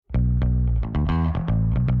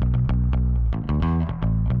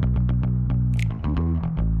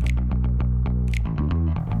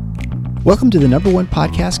Welcome to the number one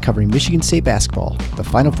podcast covering Michigan State basketball. The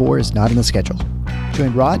Final Four is not on the schedule.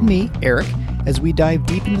 Join Rod and me, Eric, as we dive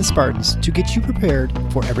deep into the Spartans to get you prepared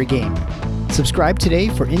for every game. Subscribe today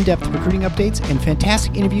for in-depth recruiting updates and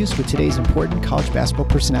fantastic interviews with today's important college basketball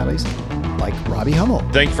personalities like Robbie Hummel.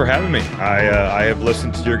 Thanks for having me. I have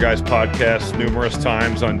listened to your guys' podcast numerous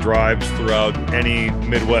times on drives throughout any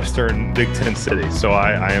Midwestern Big Ten city. So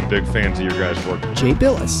I am big fans of your guys' work. Jay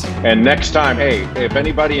Billis. And next time, hey, if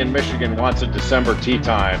anybody in Michigan wants a December tea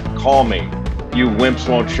time, call me. You wimps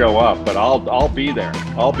won't show up, but I'll be there.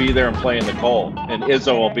 I'll be there and play in the cold. And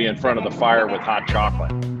Izzo will be in front of the fire with hot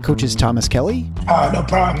chocolate. Coaches Thomas Kelly. No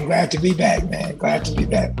problem. Glad to be back, man. Glad to be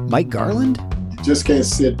back. Mike Garland. You just can't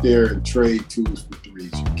sit there and trade twos for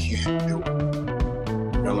threes. You can't do it.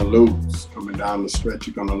 You're going to lose. Coming down the stretch,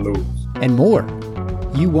 you're going to lose. And more.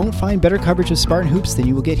 You won't find better coverage of Spartan hoops than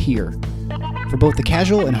you will get here. For both the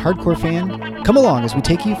casual and hardcore fan, come along as we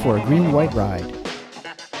take you for a green and white ride.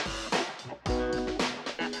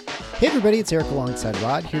 Hey everybody, it's Eric alongside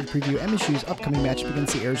Rod, here to preview MSU's upcoming matchup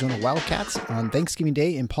against the Arizona Wildcats on Thanksgiving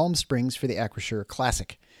Day in Palm Springs for the Acrisure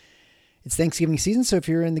Classic. It's Thanksgiving season, so if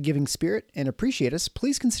you're in the giving spirit and appreciate us,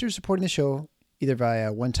 please consider supporting the show either via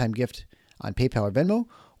a one-time gift on PayPal or Venmo,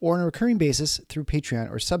 or on a recurring basis through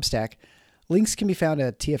Patreon or Substack. Links can be found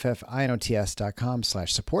at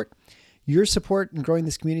tffinots.com/support. Your support in growing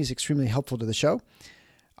this community is extremely helpful to the show.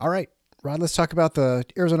 All right, Rod, let's talk about the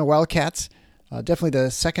Arizona Wildcats. Definitely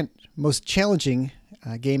the second most challenging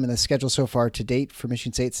game in the schedule so far to date for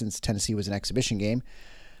Michigan State since Tennessee was an exhibition game.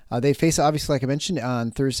 They face, obviously, like I mentioned,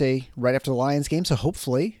 on Thursday right after the Lions game. So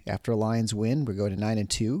hopefully, after a Lions win, we're going to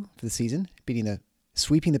 9-2 for the season,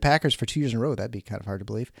 sweeping the Packers for 2 years in a row. That'd be kind of hard to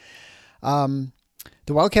believe. The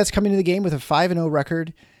Wildcats coming into the game with a 5-0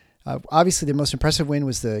 record. Obviously, the most impressive win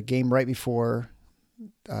was the game right before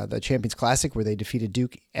the Champions Classic, where they defeated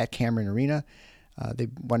Duke at Cameron Arena. They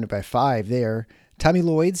won it by 5 there. Tommy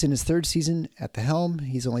Lloyd's in his third season at the helm.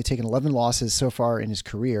 He's only taken 11 losses so far in his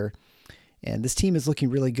career. And this team is looking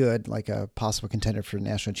really good, like a possible contender for a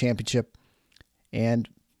national championship. And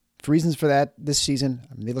for reasons for that, this season,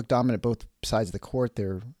 they look dominant both sides of the court.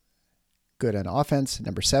 They're good on offense,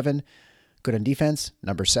 number 7. Good on defense,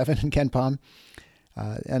 number 7 in KenPom.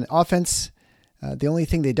 And offense, the only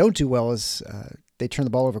thing they don't do well is they turn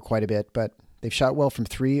the ball over quite a bit, but they've shot well from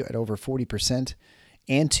 3 at over 40%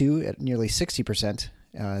 and 2 at nearly 60%.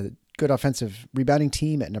 Good offensive rebounding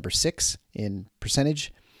team at number 6 in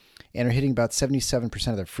percentage, and are hitting about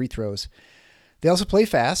 77% of their free throws. They also play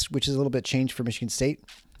fast, which is a little bit changed for Michigan State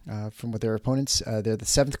from what their opponents. They're the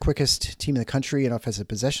 7th quickest team in the country in offensive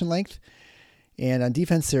possession length. And on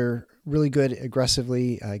defense, they're really good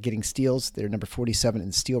aggressively getting steals. They're number 47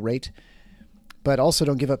 in steal rate, but also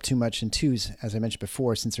don't give up too much in twos, as I mentioned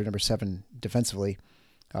before, since they're number 7 defensively.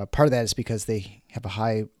 Part of that is because they have a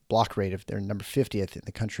high block rate. They're number 50th in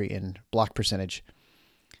the country in block percentage.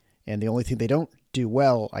 And the only thing they don't do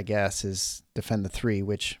well, I guess, is defend the 3,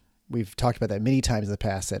 which we've talked about that many times in the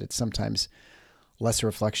past, that it's sometimes less a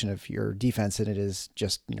reflection of your defense than it is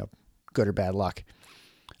just, good or bad luck.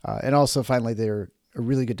 And also, finally, they're a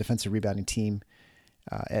really good defensive rebounding team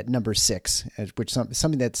at number 6, which is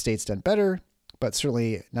something that State's done better, but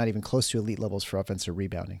certainly not even close to elite levels for offensive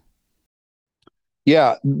rebounding.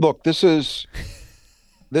 Yeah, look, this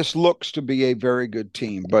looks to be a very good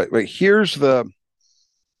team, but here's the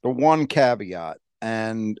one caveat,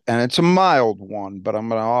 and it's a mild one, but I'm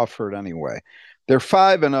going to offer it anyway. They're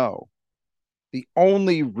 5-0. The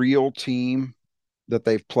only real team that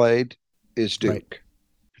they've played is Duke. Right.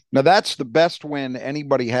 Now, that's the best win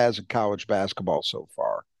anybody has in college basketball so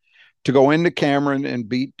far. To go into Cameron and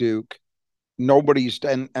beat Duke,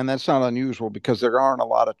 and that's not unusual because there aren't a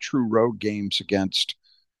lot of true road games against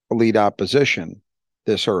elite opposition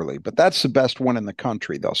this early, but that's the best win in the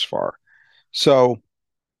country thus far. So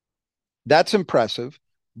that's impressive,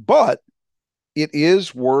 but it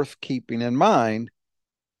is worth keeping in mind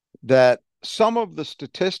that some of the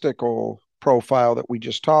statistical profile that we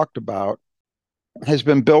just talked about has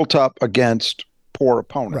been built up against poor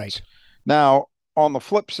opponents. Right. Now, on the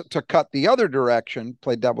flip, to cut the other direction,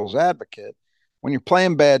 play devil's advocate, when you're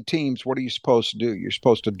playing bad teams, what are you supposed to do? You're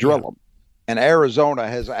supposed to drill them. And Arizona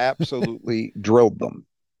has absolutely drilled them.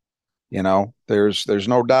 There's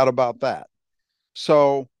no doubt about that.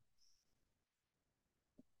 So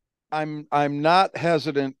I'm not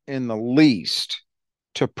hesitant in the least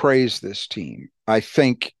to praise this team. I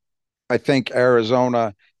think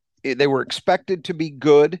Arizona, they were expected to be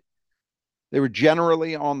good. They were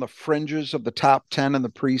generally on the fringes of the top 10 in the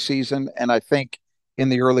preseason, and I think in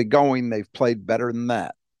the early going they've played better than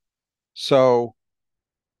that. So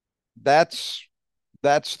that's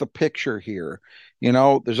That's the picture here.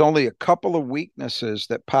 There's only a couple of weaknesses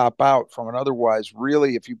that pop out from an otherwise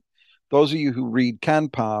really, those of you who read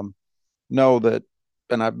KenPom know that,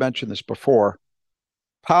 and I've mentioned this before,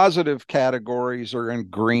 positive categories are in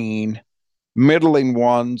green, middling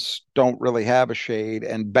ones don't really have a shade,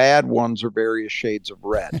 and bad ones are various shades of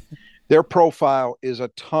red. Their profile is a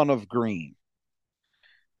ton of green.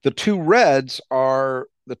 The two reds are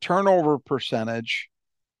the turnover percentage,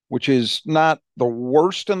 which is not the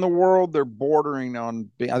worst in the world. They're bordering on,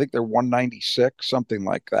 I think they're 196, something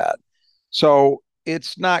like that. So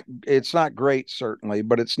it's not great, certainly,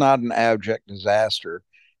 but it's not an abject disaster.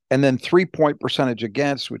 And then 3-point percentage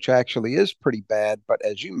against, which actually is pretty bad. But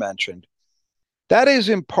as you mentioned, that is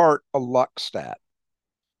in part a luck stat.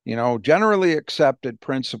 Generally accepted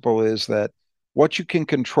principle is that what you can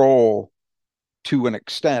control to an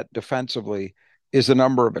extent defensively is the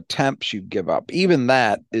number of attempts you give up. Even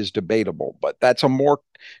that is debatable, but that's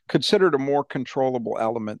considered a more controllable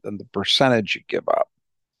element than the percentage you give up,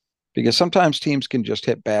 because sometimes teams can just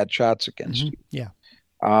hit bad shots against you. Yeah.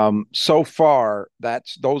 So far,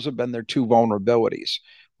 those have been their two vulnerabilities.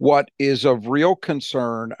 What is of real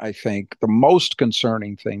concern, I think, the most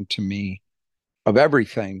concerning thing to me of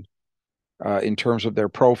everything in terms of their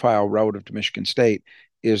profile relative to Michigan State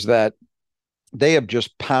is that they have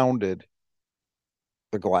just pounded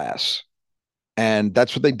the glass. And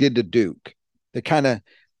that's what they did to Duke. They kind of,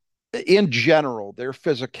 in general, their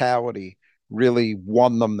physicality really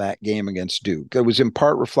won them that game against Duke. It was in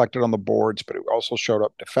part reflected on the boards, but it also showed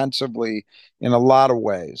up defensively in a lot of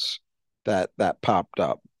ways that popped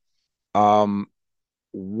up.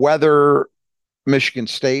 Whether Michigan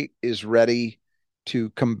State is ready to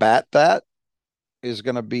combat that is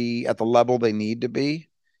going to be at the level they need to be,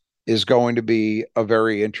 is going to be a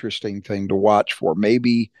very interesting thing to watch for.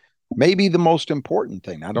 Maybe the most important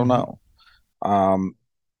thing. I don't know.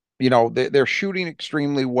 They're shooting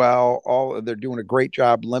extremely well. They're doing a great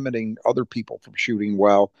job limiting other people from shooting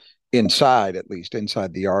well inside, at least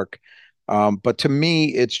inside the arc. But to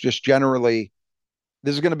me, it's just generally,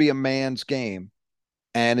 this is going to be a man's game,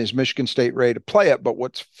 and is Michigan State ready to play it? But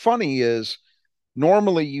what's funny is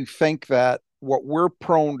normally you think that what we're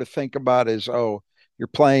prone to think about is, oh, you're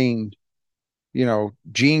playing,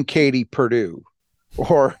 Gene Katie, Purdue,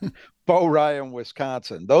 or Bo Ryan,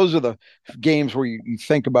 Wisconsin. Those are the games where you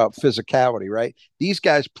think about physicality, right? These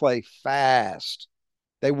guys play fast.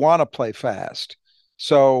 They want to play fast.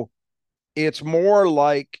 So it's more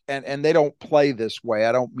like, and they don't play this way.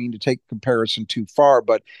 I don't mean to take comparison too far,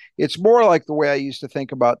 but it's more like the way I used to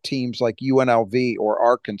think about teams like UNLV or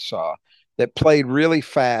Arkansas that played really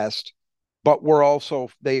fast, but were also,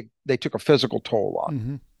 they took a physical toll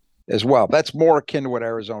on as well. That's more akin to what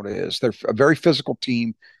Arizona is. They're a very physical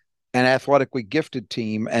team, an athletically gifted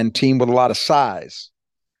team, and team with a lot of size,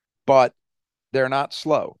 but they're not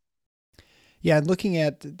slow. Yeah,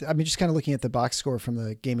 just kind of looking at the box score from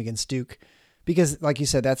the game against Duke, because like you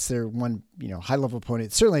said, that's their one, high level opponent.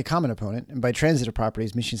 It's certainly a common opponent, and by transitive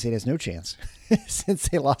properties, Michigan State has no chance since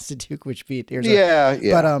they lost to Duke, which beat Arizona.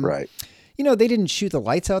 Yeah, but, right. They didn't shoot the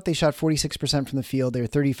lights out. They shot 46% from the field. They were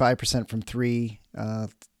 35% from three,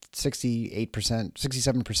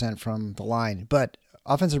 67% from the line. But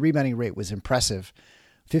offensive rebounding rate was impressive.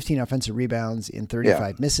 15 offensive rebounds in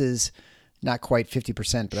 35 misses. Not quite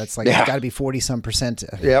 50%, but that's it's got to be 40-some%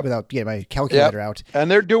 without getting my calculator out. And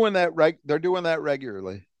they're doing that right. They're doing that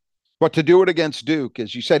regularly. But to do it against Duke,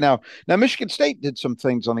 as you say, now Michigan State did some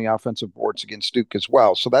things on the offensive boards against Duke as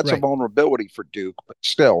well. So that's a vulnerability for Duke. But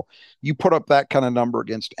still, you put up that kind of number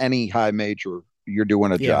against any high major, you're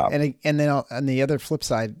doing a job. And then on the other flip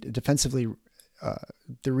side, defensively,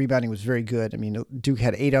 the rebounding was very good. I mean, Duke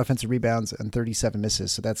had 8 offensive rebounds and 37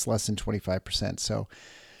 misses, so that's less than 25%. So,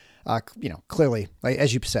 clearly,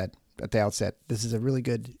 as you said at the outset, this is a really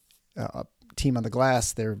good team on the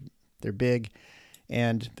glass. They're big.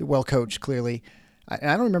 And they're well coached, clearly.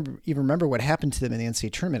 I don't remember what happened to them in the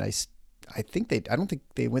NCAA tournament. I don't think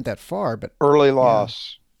they went that far, but early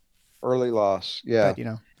loss. Yeah. But, it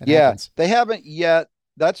happens. They haven't yet.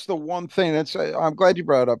 That's the one thing I'm glad you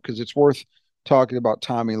brought it up, because it's worth talking about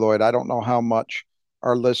Tommy Lloyd. I don't know how much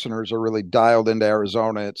our listeners are really dialed into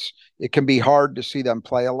Arizona. It can be hard to see them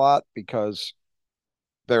play a lot because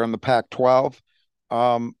they're in the Pac-12.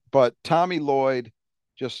 But Tommy Lloyd,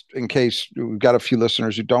 just in case we've got a few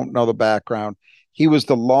listeners who don't know the background, he was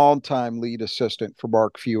the longtime lead assistant for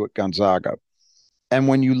Mark Few at Gonzaga. And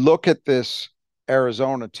when you look at this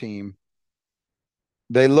Arizona team,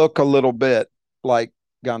 they look a little bit like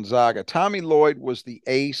Gonzaga. Tommy Lloyd was the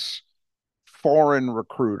ace foreign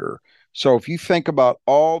recruiter. So if you think about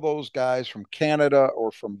all those guys from Canada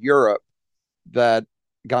or from Europe that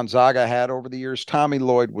Gonzaga had over the years. Tommy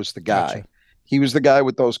Lloyd was the guy. Gotcha. He was the guy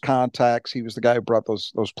with those contacts. He was the guy who brought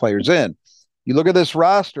those players in. You look at this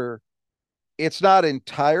roster, it's not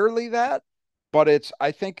entirely that, but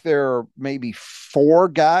I think there are maybe 4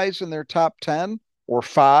 guys in their top 10 or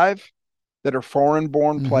 5 that are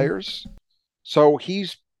foreign-born players. So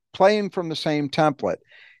he's playing from the same template.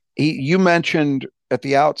 You mentioned at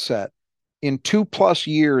the outset, in 2+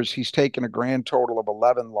 years, he's taken a grand total of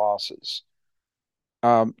 11 losses.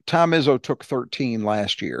 Tom Izzo took 13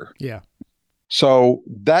 last year. Yeah. So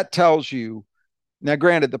that tells you, now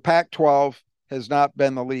granted, the Pac-12 has not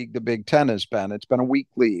been the league the Big Ten has been. It's been a weak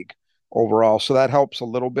league overall. So that helps a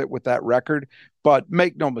little bit with that record. But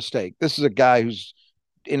make no mistake, this is a guy who's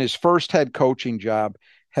in his first head coaching job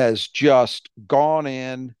has just gone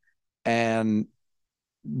in and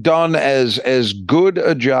done as good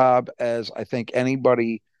a job as I think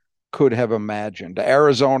anybody could have imagined.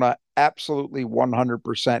 Arizona absolutely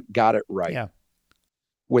 100% got it right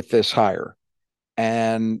with this hire.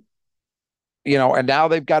 And, and now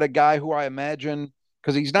they've got a guy who I imagine,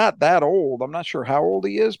 because he's not that old. I'm not sure how old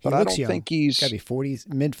he is, but I don't think he's got to be 40s,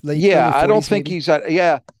 late. Yeah, 40s, I don't think maybe? he's at,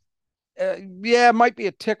 it might be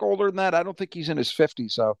a tick older than that. I don't think he's in his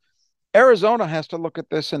 50s. So Arizona has to look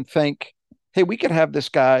at this and think, hey, we could have this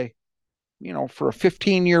guy, for a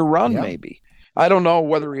 15-year run, maybe. I don't know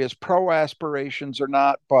whether he has pro aspirations or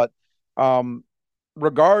not, but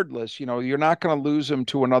regardless, you're not going to lose him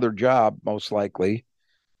to another job, most likely.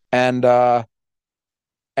 And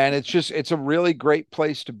it's a really great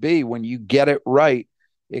place to be when you get it right.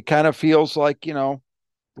 It kind of feels like, the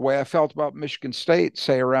way I felt about Michigan State,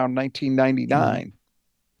 say around 1999.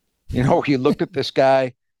 You looked at this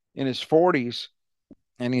guy in his 40s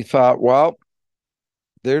and he thought, well,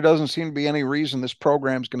 there doesn't seem to be any reason this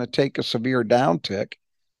program's going to take a severe downtick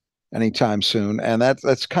anytime soon. And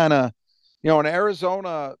that's kind of, in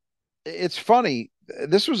Arizona, it's funny.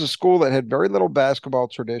 This was a school that had very little basketball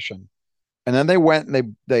tradition. And then they went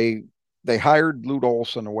and they hired Lute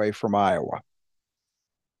Olson away from Iowa.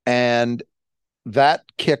 And that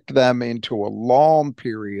kicked them into a long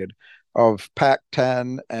period of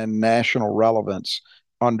Pac-10 and national relevance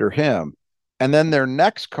under him. And then their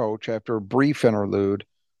next coach, after a brief interlude,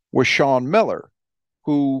 was Sean Miller,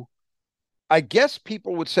 who I guess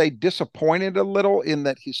people would say disappointed a little in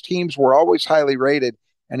that his teams were always highly rated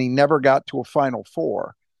and he never got to a Final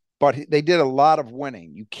Four. But they did a lot of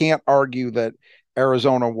winning. You can't argue that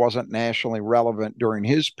Arizona wasn't nationally relevant during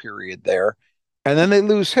his period there. And then they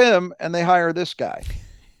lose him and they hire this guy.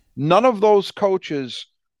 None of those coaches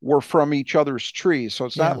were from each other's trees. So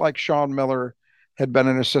it's not like Sean Miller had been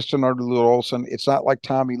an assistant under Lute Olson. It's not like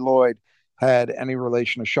Tommy Lloyd had any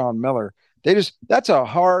relation to Sean Miller. That's a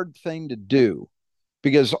hard thing to do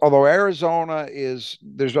because although Arizona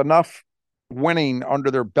there's enough winning under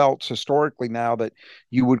their belts historically now that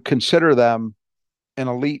you would consider them an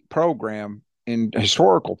elite program in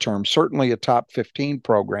historical terms, certainly a top 15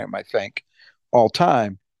 program, I think, all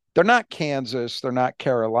time. They're not Kansas, they're not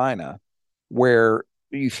Carolina, where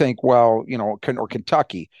you think, well, or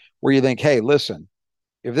Kentucky, where you think, hey, listen,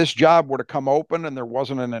 if this job were to come open and there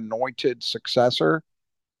wasn't an anointed successor,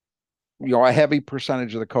 a heavy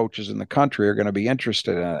percentage of the coaches in the country are going to be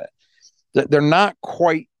interested in it. They're not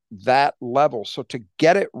quite that level. So to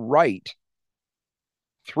get it right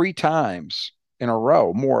 3 times in a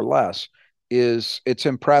row, more or less, it's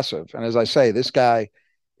impressive. And as I say, this guy,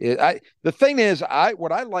 the thing is,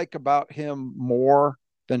 what I like about him more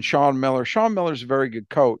than Sean Miller's a very good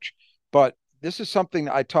coach, but this is something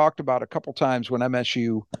I talked about a couple times when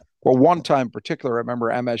MSU, well, one time in particular, I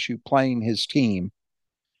remember MSU playing his team.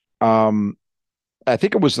 I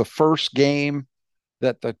think it was the first game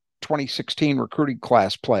that the 2016 recruiting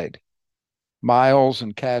class played. Miles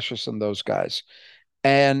and Cassius and those guys.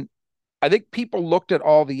 And I think people looked at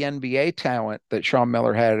all the NBA talent that Sean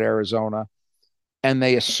Miller had at Arizona, and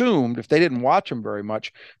they assumed, if they didn't watch him very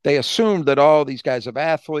much, they assumed that all these guys have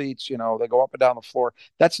athletes, they go up and down the floor.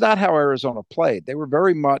 That's not how Arizona played. They were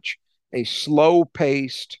very much a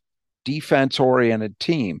slow-paced, defense-oriented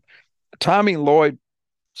team. Tommy Lloyd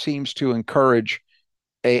seems to encourage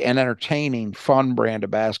an entertaining, fun brand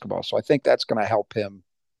of basketball. So I think that's going to help him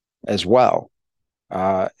as well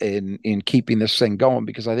in keeping this thing going,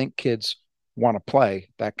 because I think kids want to play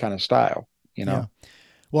that kind of style, Yeah.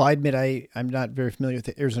 Well, I admit I'm not very familiar with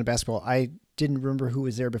the Arizona basketball. I didn't remember who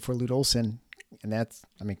was there before Lute Olson, and that's,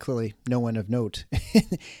 clearly no one of note.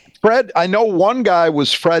 Fred, I know one guy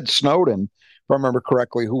was Fred Snowden, if I remember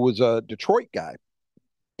correctly, who was a Detroit guy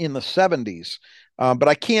in the 70s. But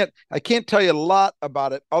I can't tell you a lot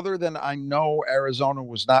about it other than I know Arizona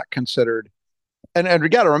was not considered And we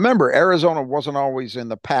got to remember, Arizona wasn't always in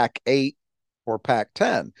the Pac-8 or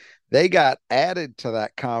Pac-10. They got added to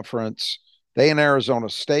that conference. They and Arizona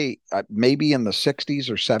State, maybe in the 60s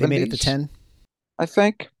or 70s. They made it to 10, I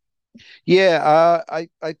think. Yeah,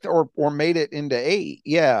 or made it into 8.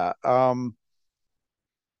 Yeah.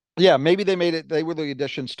 Yeah, maybe they made it. They were the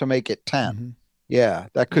additions to make it 10. Mm-hmm. Yeah,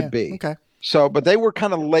 that could be. Okay. So, but they were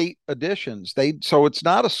kind of late additions. So it's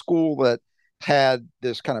not a school that had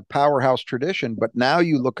this kind of powerhouse tradition, but now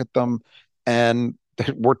you look at them and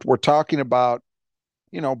we're talking about,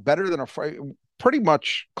 better than pretty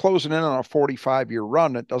much closing in on a 45-year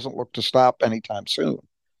run. It doesn't look to stop anytime soon.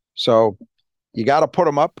 So you got to put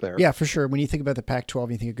them up there. Yeah, for sure. When you think about the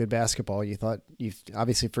Pac-12, you think of good basketball. You thought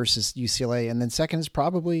obviously first is UCLA, and then second is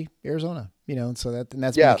probably Arizona. And so that's been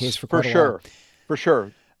the case for quite a while. For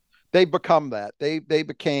sure. They become that. They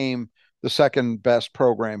became the second best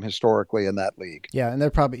program historically in that league. Yeah, and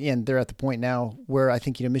they're at the point now where I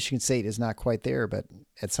think Michigan State is not quite there, but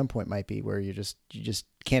at some point might be, where you just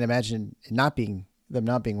can't imagine them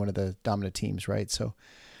not being one of the dominant teams, right? So.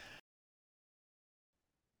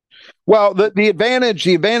 Well, the advantage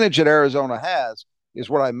that Arizona has is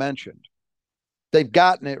what I mentioned. They've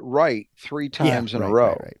gotten it right 3 times in a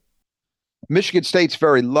row. Right. Michigan State's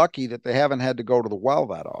very lucky that they haven't had to go to the well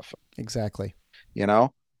that often. Exactly.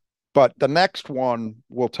 But the next one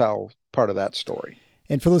will tell part of that story.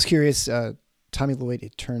 And for those curious, Tommy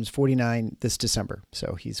Lloyd turns 49 this December.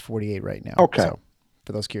 So he's 48 right now. Okay. So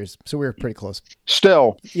for those curious. So we're pretty close.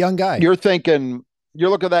 Still. Young guy. You're thinking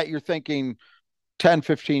 10,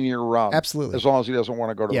 15-year run. Absolutely. As long as he doesn't want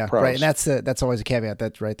to go to the pros. Right. And that's always a caveat.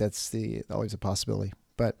 That's right. That's always a possibility.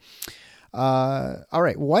 But all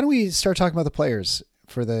right. Why don't we start talking about the players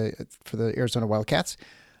for the Arizona Wildcats?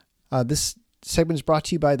 This segment is brought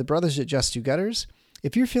to you by the brothers at Just Do Gutters.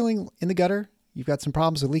 If you're feeling in the gutter, you've got some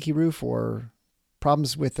problems with leaky roof or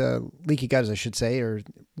problems with leaky gutters, I should say, or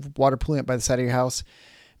water pooling up by the side of your house.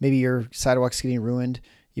 Maybe your sidewalk's getting ruined.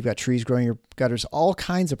 You've got trees growing your gutters, all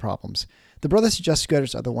kinds of problems. The brothers at Just Do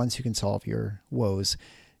Gutters are the ones who can solve your woes.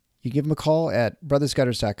 You give them a call at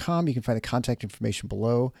brothersgutters.com. You can find the contact information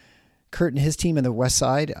below. Kurt and his team in the West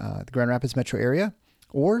Side, the Grand Rapids metro area,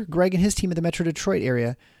 or Greg and his team in the Metro Detroit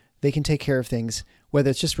area, they can take care of things,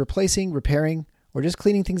 whether it's just replacing, repairing, or just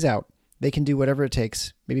cleaning things out. They can do whatever it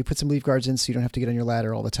takes. Maybe put some leaf guards in so you don't have to get on your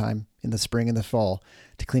ladder all the time in the spring and the fall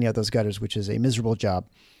to clean out those gutters, which is a miserable job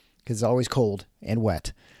because it's always cold and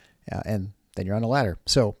wet. And then you're on a ladder.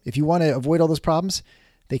 So if you want to avoid all those problems,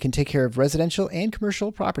 they can take care of residential and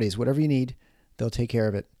commercial properties. Whatever you need, they'll take care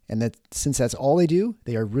of it. And since that's all they do,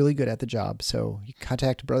 they are really good at the job. So you can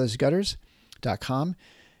contact brothersgutters.com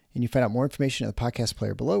and you find out more information in the podcast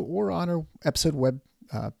player below or on our episode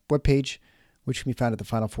webpage, which can be found at the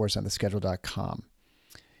Final Force on theschedule.com.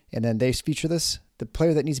 And then they feature the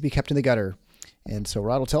player that needs to be kept in the gutter. And so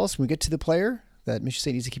Rod will tell us when we get to the player that Michigan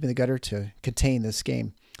State needs to keep in the gutter to contain this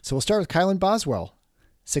game. So we'll start with Kylan Boswell,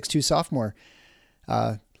 6'2" sophomore,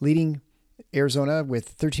 leading Arizona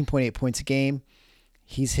with 13.8 points a game.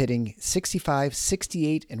 He's hitting 65,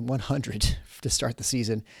 68, and 100 to start the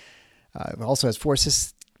season. Also has 4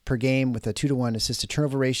 assists per game with a 2-to-1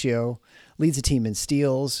 assist-to-turnover ratio. Leads the team in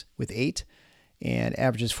steals with 8 and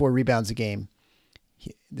averages 4 rebounds a game,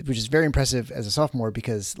 which is very impressive as a sophomore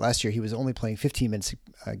because last year he was only playing 15 minutes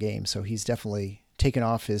a game. So he's definitely taken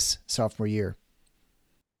off his sophomore year.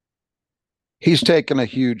 He's taken a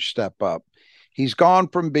huge step up. He's gone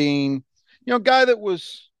from being, a guy that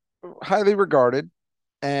was highly regarded.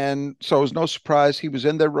 And so it was no surprise he was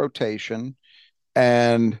in their rotation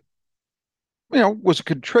and, was a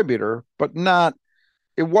contributor, but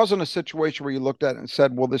it wasn't a situation where you looked at it and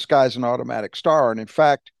said, well, this guy's an automatic star. And in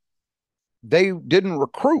fact, they didn't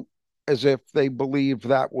recruit as if they believed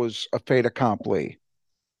that was a fait accompli.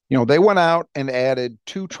 They went out and added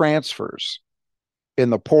 2 transfers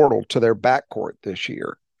in the portal to their backcourt this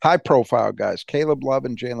year. High profile guys, Caleb Love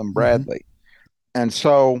and Jalen Bradley.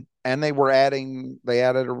 Mm-hmm. And they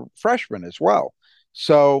added a freshman as well.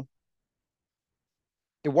 So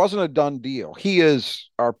it wasn't a done deal. He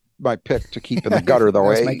is my pick to keep in the gutter though.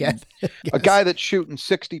 That's my guess. A guy that's shooting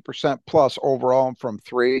 60% plus overall from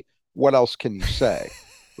 3. What else can you say?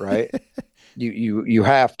 Right. You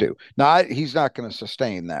have to. Now he's not going to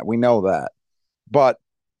sustain that. We know that, but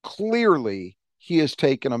clearly he has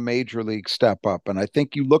taken a major league step up. And I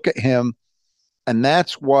think you look at him and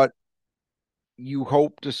that's what you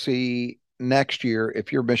hope to see next year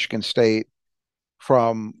if you're Michigan State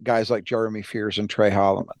from guys like Jeremy Fears and Trey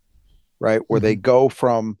Holloman, right? Where they go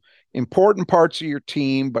from important parts of your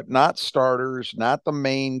team, but not starters, not the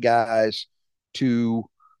main guys, to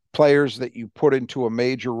players that you put into a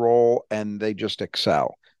major role and they just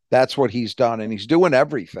excel. That's what he's done. And he's doing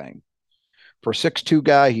everything. For a 6'2"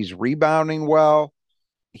 guy, he's rebounding well.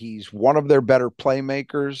 He's one of their better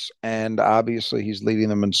playmakers. And obviously he's leading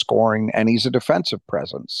them in scoring, and he's a defensive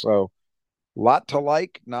presence. So a lot to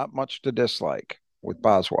like, not much to dislike with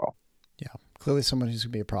Boswell. Yeah, clearly someone who's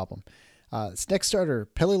going to be a problem. Next starter,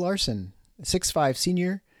 Pelle Larsson, 6'5"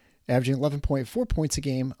 senior, averaging 11.4 points a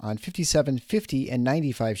game on 57, 50, and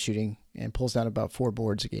 95 shooting, and pulls down about 4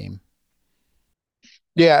 boards a game.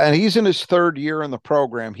 Yeah, and he's in his 3rd year in the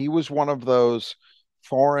program. He was one of those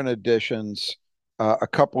foreign additions a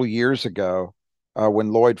couple years ago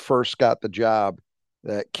when Lloyd first got the job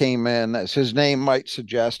that came in, as his name might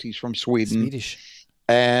suggest, he's from Sweden. Swedish.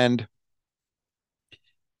 And,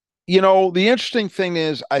 the interesting thing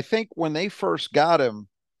is, I think when they first got him,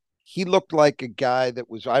 he looked like a guy that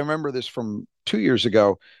was, I remember this from 2 years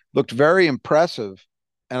ago, looked very impressive.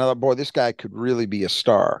 And I thought, boy, this guy could really be a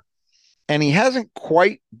star. And he hasn't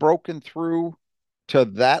quite broken through to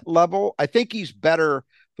that level. I think he's better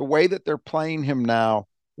the way that they're playing him now,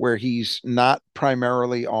 where he's not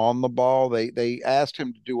primarily on the ball. They asked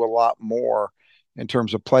him to do a lot more in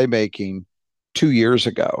terms of playmaking 2 years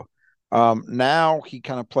ago. Now he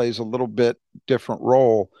kind of plays a little bit different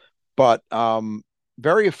role, but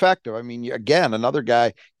very effective. I mean, again, another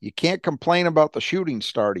guy, you can't complain about the shooting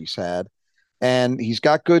start he's had. And he's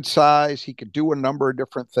got good size. He could do a number of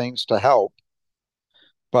different things to help.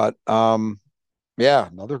 But,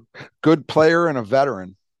 another good player and a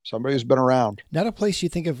veteran. Somebody who's been around. Not a place you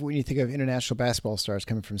think of when you think of international basketball stars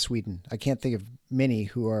coming from Sweden. I can't think of many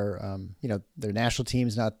who are, their national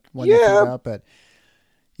team's not one to think about, but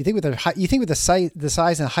you think with the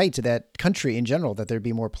size and height of that country in general that there'd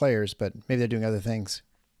be more players, but maybe they're doing other things.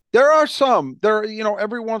 There are some.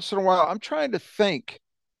 Every once in a while, I'm trying to think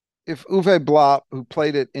if Uwe Blop, who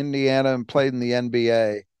played at Indiana and played in the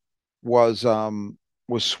NBA, was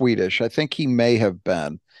Swedish. I think he may have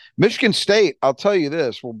been. Michigan State, I'll tell you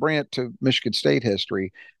this, we'll bring it to Michigan State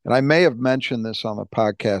history, and I may have mentioned this on the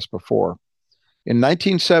podcast before. In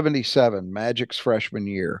 1977, Magic's freshman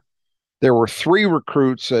year, there were 3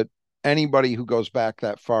 recruits that anybody who goes back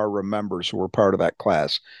that far remembers who were part of that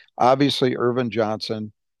class. Obviously, Irvin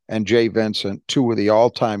Johnson and Jay Vincent, 2 of the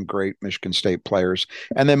all-time great Michigan State players,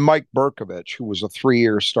 and then Mike Berkovich, who was a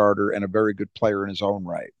 3-year starter and a very good player in his own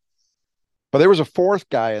right. But there was a 4th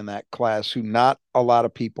guy in that class who not a lot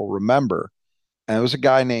of people remember, and it was a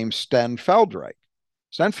guy named Sten Feldreich.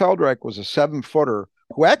 Sten Feldreich was a 7-footer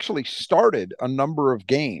who actually started a number of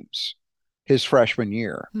games his freshman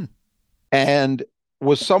year and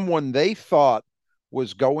was someone they thought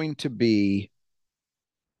was going to be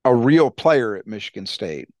a real player at Michigan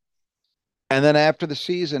State. And then after the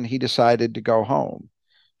season, he decided to go home.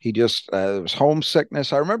 He just, it was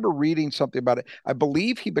homesickness. I remember reading something about it. I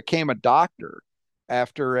believe he became a doctor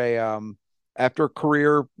after a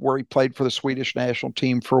career where he played for the Swedish national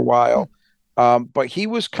team for a while. But he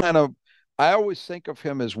was I always think of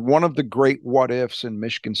him as one of the great what ifs in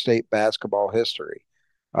Michigan State basketball history,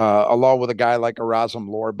 along with a guy like Erasm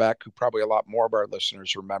Lorbeck, who probably a lot more of our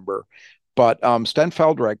listeners remember. But Sten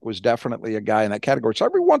Feldreich was definitely a guy in that category. So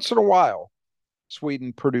every once in a while,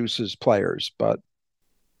 Sweden produces players, but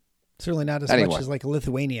certainly not as much as like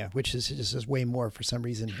Lithuania, which is way more for some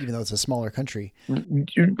reason, even though it's a smaller country.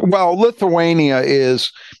 Well, Lithuania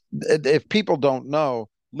is, if people don't know,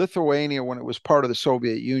 Lithuania, when it was part of the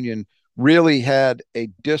Soviet Union, really had a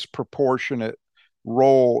disproportionate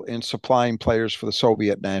role in supplying players for the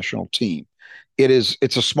Soviet national team.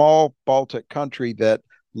 It's a small Baltic country that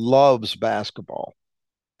loves basketball,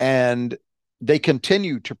 and they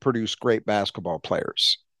continue to produce great basketball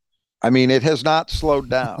players. I mean, it has not slowed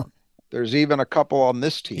down. There's even a couple on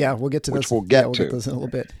this team. Yeah, we'll get to which those. We'll get to those in a little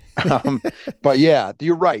bit. But yeah,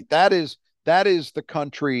 you're right. That is the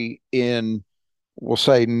country in, we'll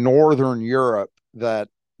say, Northern Europe that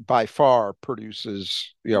by far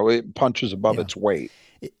produces, it punches above its weight.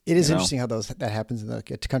 It is interesting how that happens in the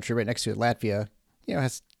country right next to it. Latvia,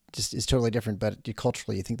 is totally different, but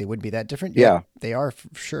culturally, you think they would be that different? Yeah, they are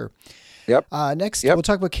for sure. Yep. Next, we'll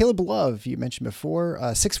talk about Caleb Love. You mentioned before,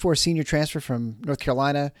 6'4" senior transfer from North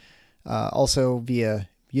Carolina, also via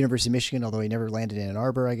University of Michigan, although he never landed in Ann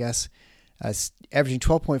Arbor, I guess. Averaging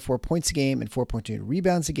 12.4 points a game and 4.2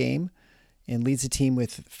 rebounds a game, and leads the team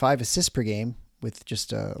with 5 assists per game with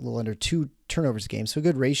just a little under 2 turnovers a game. So a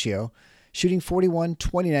good ratio. Shooting 41,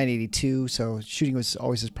 29, 82. So shooting was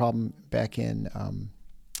always his problem back in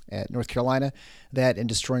at North Carolina. That and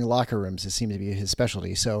destroying locker rooms, it seemed to be his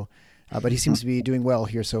specialty. So, but he seems to be doing well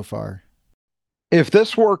here so far. If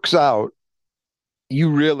this works out,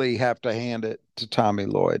 you really have to hand it to Tommy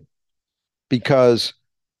Lloyd, because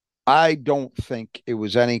I don't think it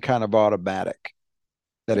was any kind of automatic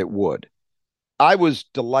that it would. I was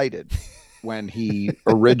delighted when he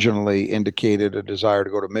originally indicated a desire to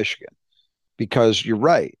go to Michigan, because you're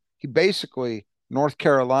right. He basically, North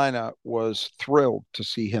Carolina was thrilled to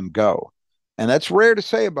see him go. And that's rare to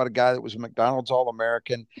say about a guy that was a McDonald's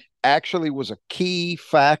All-American, actually was a key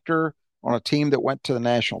factor on a team that went to the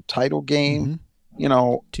national title game.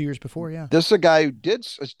 Mm-hmm. 2 years before, yeah. This is a guy who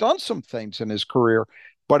has done some things in his career,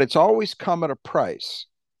 but it's always come at a price.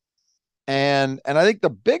 And I think the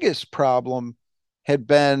biggest problem had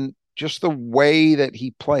been just the way that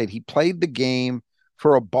he played. He played the game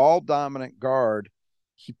for a ball dominant guard.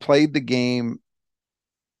 He played the game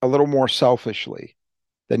a little more selfishly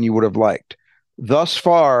than you would have liked. Thus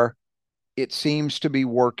far, it seems to be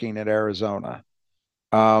working at Arizona.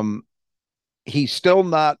 He's still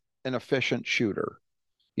not an efficient shooter.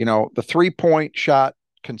 The 3-point shot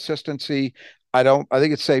consistency, I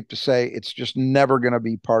think it's safe to say it's just never going to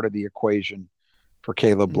be part of the equation for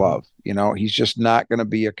Caleb Love. He's just not going to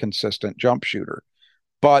be a consistent jump shooter,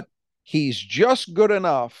 but he's just good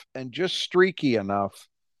enough and just streaky enough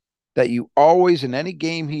that you always, in any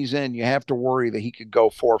game he's in, you have to worry that he could go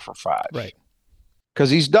 4 for 5. Right. Because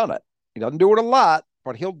he's done it. He doesn't do it a lot,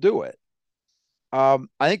 but he'll do it. I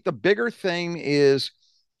think the bigger thing is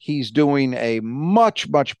he's doing a much,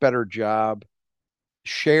 much better job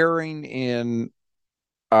sharing in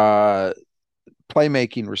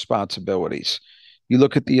playmaking responsibilities. You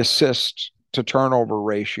look at the assist to turnover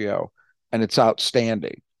ratio, and it's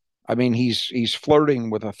outstanding. I mean, he's flirting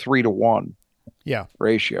with a 3-to-1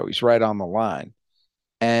 ratio. He's right on the line.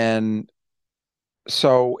 And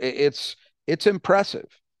so it's impressive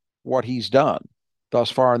what he's done thus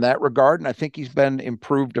far in that regard. And I think he's been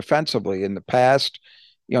improved defensively in the past.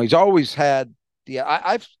 He's always had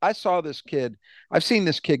I saw this kid. I've seen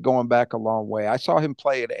this kid going back a long way. I saw him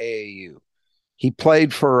play at AAU. He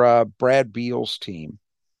played for Brad Beal's team.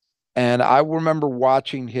 And I remember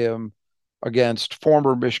watching him against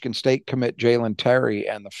former Michigan State commit Jalen Terry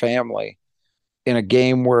and the family in a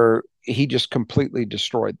game where he just completely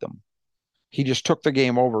destroyed them. He just took the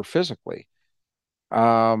game over physically.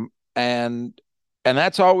 And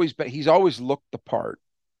that's always been, he's always looked the part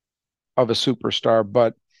of a superstar,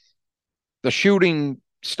 but the shooting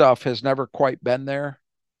stuff has never quite been there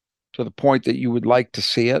to the point that you would like to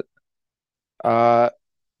see it. But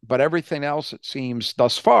everything else, it seems,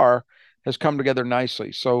 thus far has come together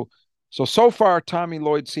nicely. So far, Tommy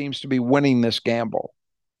Lloyd seems to be winning this gamble.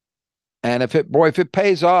 And if it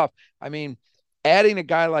pays off, I mean, adding a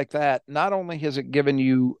guy like that, not only has it given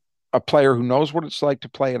you a player who knows what it's like to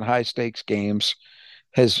play in high stakes games,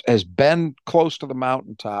 has been close to the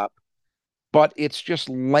mountaintop, but it's just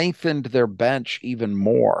lengthened their bench even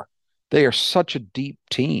more. They are such a deep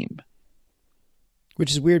team.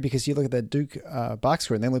 Which is weird because you look at the Duke box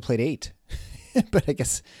score and they only played 8. But I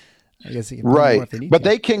guess they can play more if they need but to.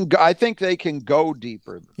 they can. I think they can go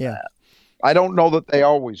deeper than that. I don't know that they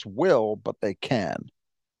always will, but they can.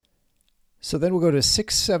 So then we'll go to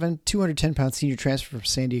 6'7", 210-pound senior transfer from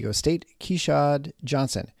San Diego State, Keshad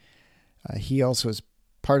Johnson. He also is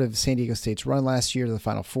part of San Diego State's run last year to the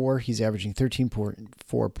Final Four. He's averaging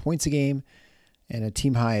 13.4 points a game and a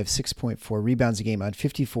team high of 6.4 rebounds a game on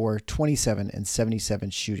 54, 27, and 77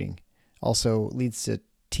 shooting. Also leads the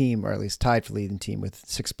team, or at least tied for leading team, with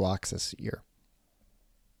 6 blocks this year.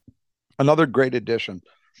 Another great addition.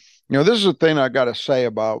 This is the thing I got to say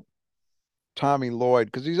about Tommy Lloyd,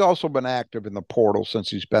 because he's also been active in the portal since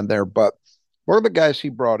he's been there. But what are the guys he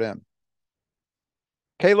brought in?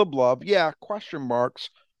 Caleb Love, question marks,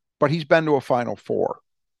 but he's been to a Final Four.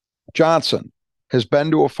 Johnson has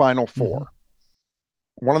been to a Final Four.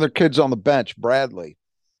 Mm-hmm. One of their kids on the bench, Bradley,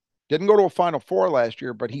 didn't go to a Final Four last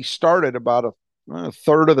year, but he started about a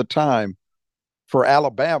third of the time for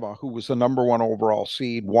Alabama, who was the number 1 overall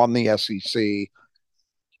seed, won the SEC.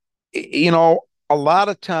 A lot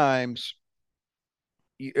of times,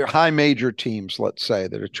 high major teams, let's say,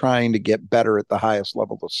 that are trying to get better at the highest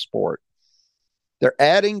level of sport, they're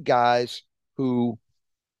adding guys who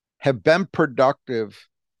have been productive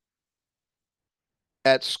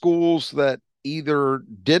at schools that either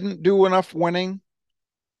didn't do enough winning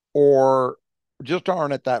or just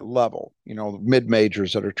aren't at that level,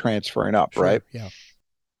 mid-majors that are transferring up, sure, right? Yeah.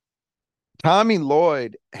 Tommy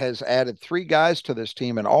Lloyd has added 3 guys to this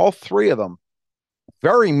team, and all 3 of them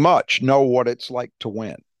very much know what it's like to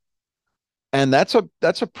win. And that's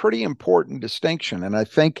a pretty important distinction. And I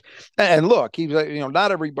think, and look,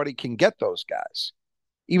 not everybody can get those guys,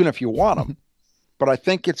 even if you want them. But I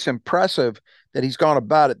think it's impressive that he's gone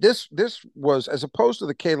about it. This was, as opposed to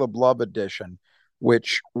the Caleb Love edition,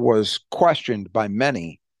 which was questioned by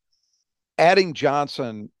many, adding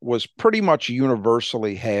Johnson was pretty much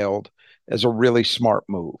universally hailed as a really smart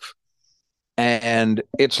move. And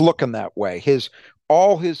it's looking that way.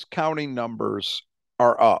 All his counting numbers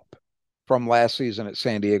are up from last season at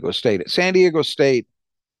San Diego State. At San Diego State,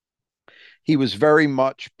 he was very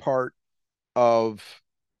much part of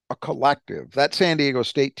a collective. That San Diego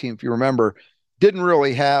State team, if you remember, didn't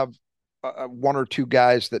really have one or two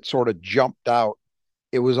guys that sort of jumped out.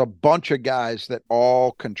 It was a bunch of guys that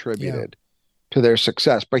all contributed to their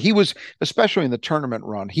success. But he was, especially in the tournament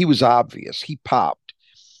run, he was obvious. He popped.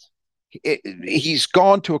 He's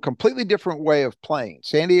gone to a completely different way of playing.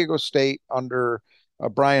 San Diego State under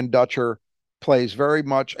Brian Dutcher plays very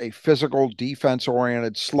much a physical,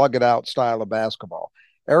 defense-oriented, slug-it-out style of basketball.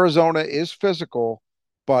 Arizona is physical,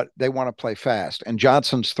 but they want to play fast, and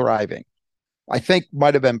Johnson's thriving. I think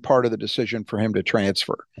might have been part of the decision for him to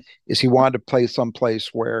transfer, is he wanted to play someplace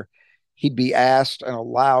where he'd be asked and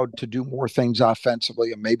allowed to do more things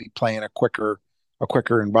offensively and maybe play in a quicker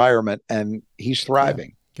environment, and he's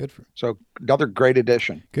thriving. Yeah, good for him. So another great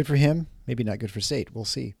addition. Good for him. Maybe not good for State. We'll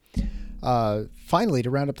see. Finally,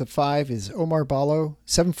 to round up the five is Omar Ballo,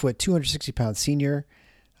 7 foot, 260-pound senior,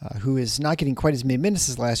 who is not getting quite as many minutes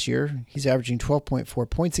as last year. He's averaging 12.4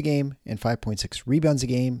 points a game and 5.6 rebounds a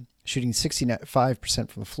game, shooting 65%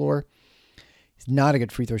 from the floor. He's not a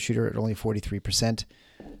good free throw shooter at only 43%.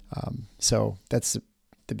 So that's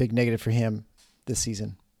the big negative for him this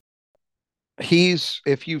season.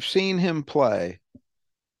 If you've seen him play,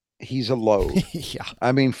 he's a load. Yeah.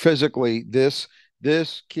 I mean, physically, this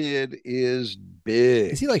kid is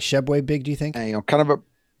big. Is he like Shebway big, do you think? And, kind of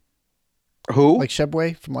a who? Like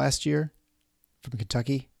Shebway from last year from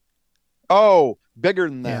Kentucky? Oh, bigger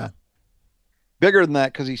than that. Yeah. Bigger than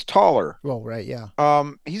that because he's taller. Well, right, yeah.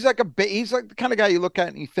 He's like the kind of guy you look at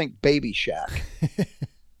and you think Baby Shaq.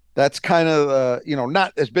 That's kind of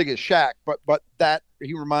not as big as Shaq, but that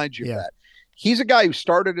he reminds you of that. He's a guy who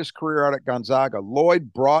started his career out at Gonzaga.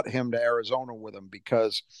 Lloyd brought him to Arizona with him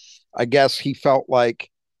because I guess he felt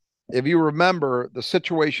like, if you remember, the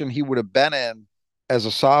situation he would have been in as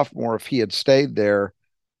a sophomore if he had stayed there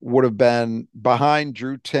would have been behind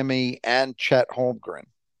Drew Timme and Chet Holmgren.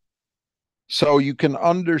 So you can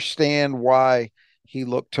understand why he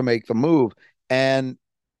looked to make the move. And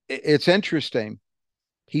it's interesting.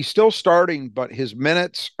 He's still starting, but his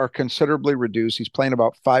minutes are considerably reduced. He's playing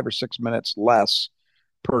about 5 or 6 minutes less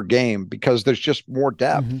per game because there's just more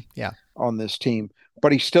depth on this team.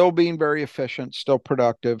 But he's still being very efficient, still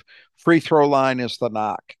productive. Free throw line is the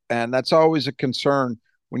knock. And that's always a concern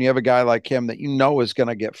when you have a guy like him that is going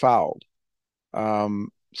to get fouled.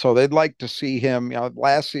 So they'd like to see him.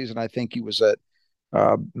 Last season, I think he was at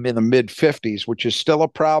in the mid-50s, which is still a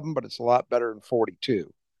problem, but it's a lot better than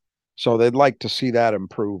 42. So they'd like to see that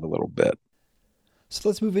improve a little bit. So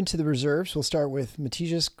let's move into the reserves. We'll start with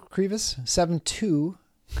Matijas Krivas, 7'2",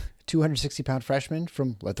 260-pound freshman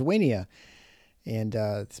from Lithuania. And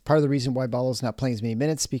it's part of the reason why Ballo's not playing as many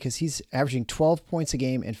minutes, because he's averaging 12 points a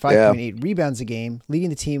game and 5.8 rebounds a game, leading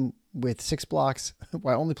the team with 6 blocks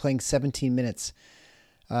while only playing 17 minutes,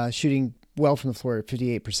 shooting well from the floor at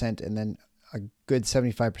 58% and then a good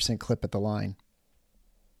 75% clip at the line.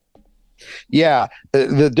 Yeah,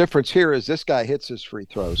 the difference here is this guy hits his free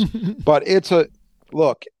throws, but it's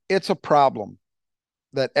a problem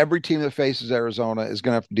that every team that faces Arizona is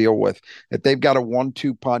going to have to deal with, that they've got a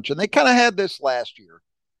 1-2 punch. And they kind of had this last year.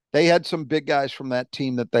 They had some big guys from that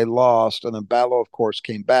team that they lost, and then Ballo, of course,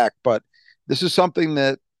 came back. But this is something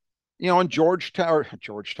that, in Georgetown,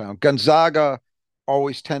 Gonzaga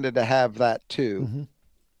always tended to have that too,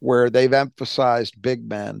 where they've emphasized big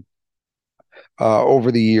men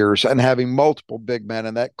over the years and having multiple big men.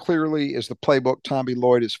 And that clearly is the playbook Tommy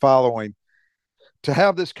Lloyd is following, to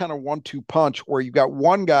have this kind of 1-2 punch where you've got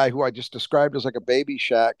one guy who I just described as like a Baby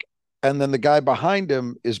Shaq, and then the guy behind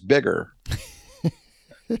him is bigger.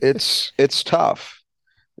 It's tough.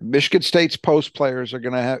 Michigan State's post players are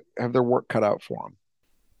going to have their work cut out for them.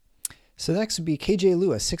 So next would be KJ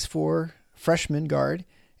Lewis, 6'4", freshman guard,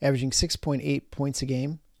 averaging 6.8 points a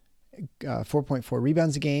game, 4.4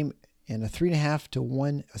 rebounds a game, and a 3.5 to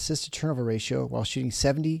 1 assist to turnover ratio while shooting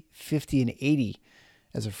 70, 50, and 80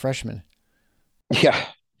 as a freshman. Yeah.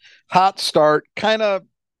 Hot start, kind of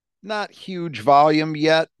not huge volume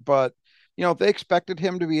yet, but they expected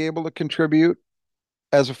him to be able to contribute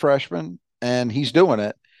as a freshman, and he's doing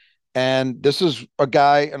it. And this is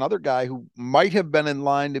another guy who might have been in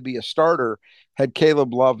line to be a starter had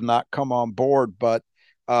Caleb Love not come on board. But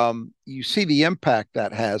you see the impact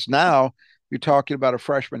that has. Now you're talking about a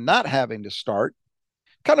freshman not having to start.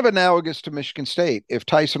 Kind of analogous to Michigan State. If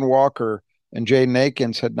Tyson Walker and Jaden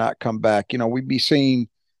Akins had not come back, we'd be seeing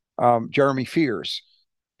Jeremy Fears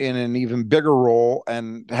in an even bigger role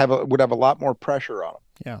and would have a lot more pressure on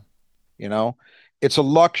him. Yeah. It's a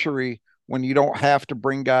luxury when you don't have to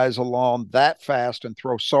bring guys along that fast and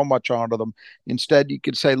throw so much onto them. Instead, you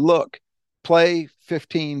could say, look, play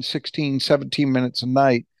 15, 16, 17 minutes a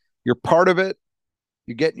night. You're part of it.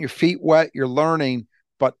 You're getting your feet wet. You're learning,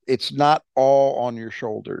 but it's not all on your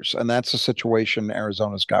shoulders. And that's the situation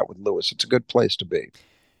Arizona's got with Lewis. It's a good place to be.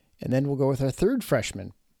 And then we'll go with our third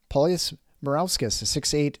freshman, Paulius Morauskas, a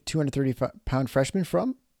 6'8", 230-pound freshman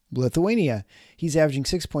from Lithuania. He's averaging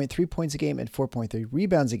 6.3 points a game and 4.3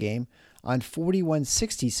 rebounds a game on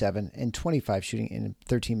 41-67 and 25 shooting in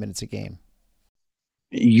 13 minutes a game.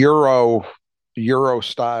 Euro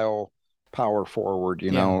style power forward,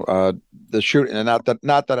 the shooting, and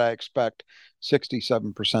not that I expect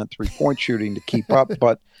 67% 3-point shooting to keep up,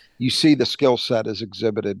 but you see the skill set is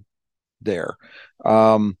exhibited there.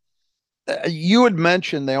 You had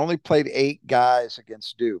mentioned they only played 8 guys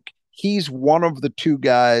against Duke. He's one of the 2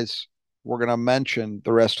 guys we're going to mention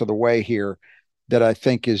the rest of the way here that I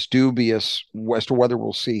think is dubious as to whether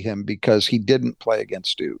we'll see him, because he didn't play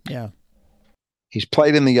against Duke. Yeah. He's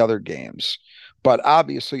played in the other games, but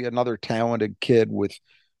obviously another talented kid with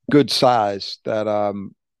good size that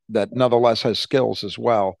nonetheless has skills as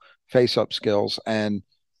well, face-up skills, and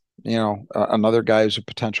another guy who's a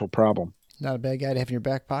potential problem. Not a bad guy to have in your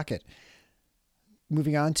back pocket.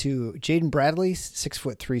 Moving on to Jaden Bradley,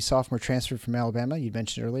 6'3", sophomore transfer from Alabama. You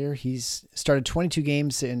mentioned earlier he's started 22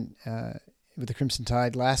 games with the Crimson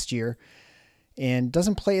Tide last year, and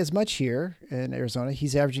doesn't play as much here in Arizona.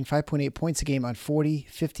 He's averaging 5.8 points a game on 40,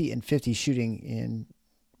 50, and 50 shooting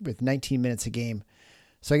with 19 minutes a game.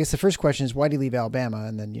 So I guess the first question is, why did he leave Alabama?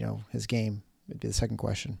 And then, his game would be the second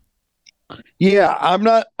question. Yeah, I'm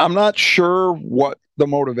not sure what the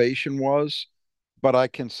motivation was, but I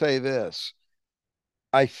can say this.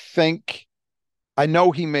 I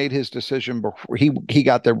know he made his decision before he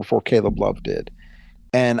got there before Caleb Love did.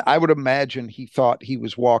 And I would imagine he thought he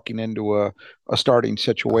was walking into a starting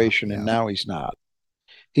situation, and now he's not.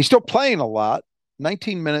 He's still playing a lot.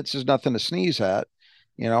 19 minutes is nothing to sneeze at,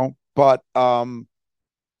 but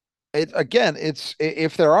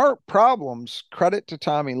if there are problems, credit to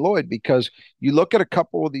Tommy Lloyd, because you look at a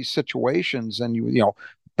couple of these situations and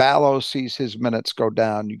Ballo sees his minutes go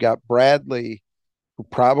down. You got Bradley, who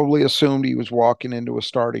probably assumed he was walking into a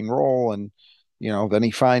starting role, and then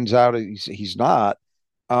he finds out he's not.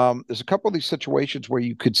 There's a couple of these situations where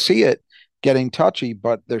you could see it getting touchy,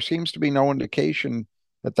 but there seems to be no indication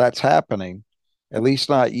that that's happening, at least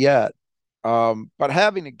not yet. But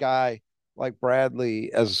having a guy like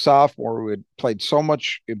Bradley as a sophomore who had played so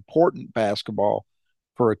much important basketball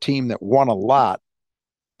for a team that won a lot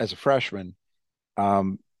as a freshman,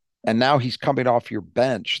 and now he's coming off your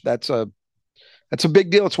bench, that's a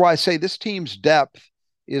big deal. It's why I say this team's depth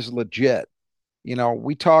is legit.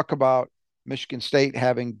 We talk about Michigan State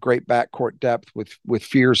having great backcourt depth with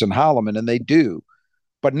Fears and Holloman, and they do,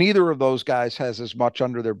 but neither of those guys has as much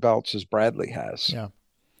under their belts as Bradley has. Yeah.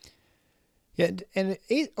 Yeah, and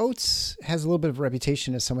Oates has a little bit of a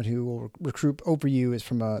reputation as someone who will recruit over you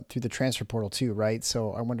through the transfer portal too, right?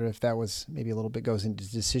 So I wonder if that was maybe a little bit goes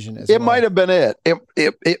into decision as well. It might have been it.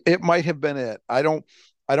 It might have been it. I don't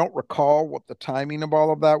recall what the timing of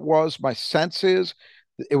all of that was. My sense is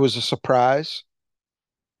it was a surprise.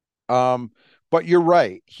 But you're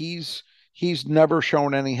right. He's never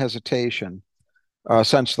shown any hesitation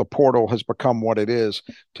since the portal has become what it is,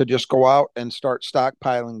 to just go out and start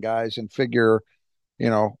stockpiling guys and figure,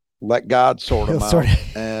 let God sort them out.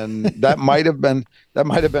 And that might have been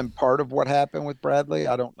part of what happened with Bradley.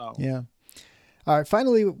 I don't know. Yeah. All right.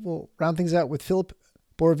 Finally, we'll round things out with Filip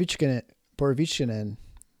Borovichkinen,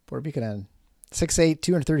 6'8",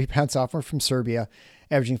 230-pound sophomore from Serbia,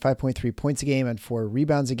 averaging 5.3 points a game and 4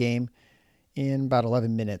 rebounds a game in about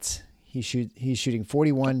 11 minutes. He's shooting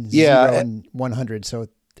 41, 0, and 100. So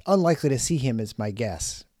unlikely to see him is my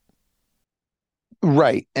guess.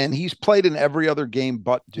 Right. And he's played in every other game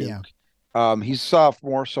but Duke. Yeah. He's a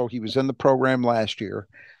sophomore, so he was in the program last year.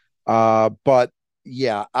 But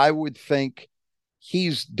yeah, I would think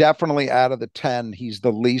he's definitely out of the 10. He's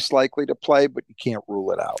the least likely to play, but you can't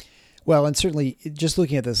rule it out. Well, and certainly just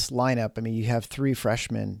looking at this lineup, I mean, you have 3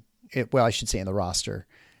 freshmen, I should say in the roster,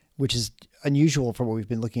 which is unusual for what we've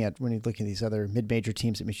been looking at when you look at these other mid-major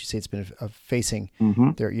teams that Michigan State's been facing.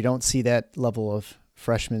 Mm-hmm. There, you don't see that level of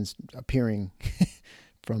freshmen appearing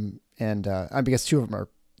from, and I guess 2 of them are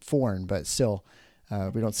foreign, but still,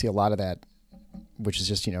 we don't see a lot of that which is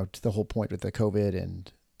just, to the whole point with the COVID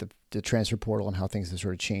and the transfer portal and how things have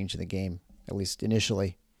sort of changed in the game, at least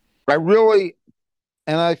initially.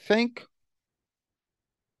 I think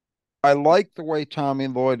I like the way Tommy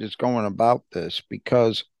Lloyd is going about this,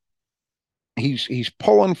 because he's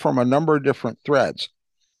pulling from a number of different threads.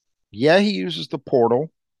 Yeah, he uses the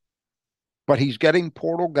portal, but he's getting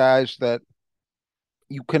portal guys that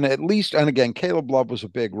you can at least, and again, Caleb Love was a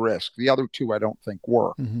big risk. The other two I don't think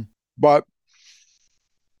were. Mm-hmm. But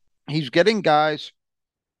he's getting guys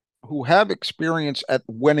who have experience at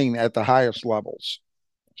winning at the highest levels.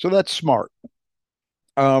 So that's smart.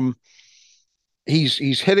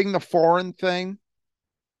 He's hitting the foreign thing,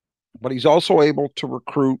 but he's also able to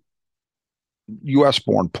recruit US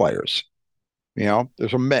born players.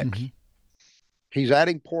 There's a mix. Mm-hmm. He's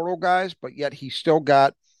adding portal guys, but yet he's still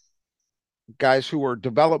got guys who are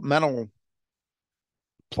developmental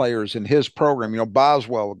players in his program.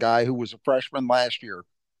 Boswell, a guy who was a freshman last year,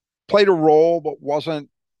 played a role but wasn't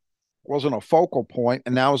a focal point,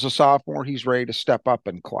 and now as a sophomore he's ready to step up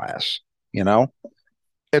in class.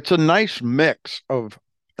 It's a nice mix of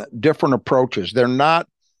different approaches. They're not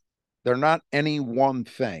any one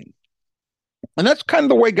thing. And that's kind of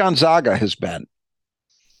the way Gonzaga has been,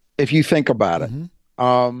 if you think about it.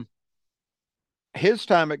 Mm-hmm. His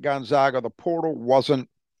time at Gonzaga, the portal wasn't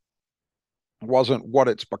what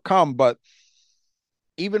it's become, but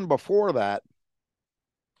even before that,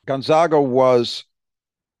 Gonzaga was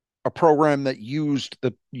a program that used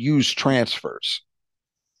transfers.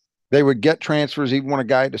 They would get transfers even when a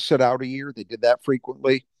guy had to sit out a year. They did that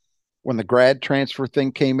frequently. When the grad transfer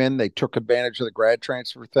thing came in, they took advantage of the grad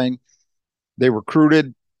transfer thing. They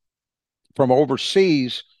recruited from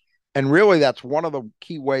overseas, and really that's one of the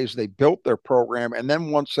key ways they built their program. And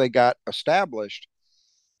then once they got established,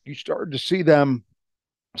 you started to see them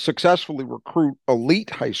successfully recruit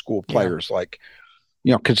elite high school players, like,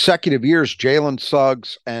 consecutive years. Jalen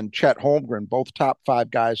Suggs and Chet Holmgren, both top 5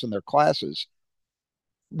 guys in their classes,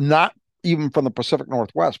 not even from the Pacific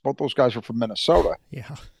Northwest. Both those guys are from Minnesota.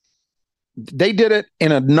 Yeah. They did it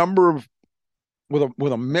in a number of,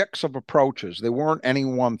 with a mix of approaches. They weren't any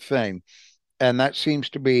one thing. And that seems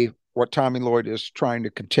to be what Tommy Lloyd is trying to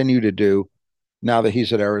continue to do now that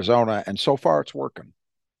he's at Arizona. And so far it's working.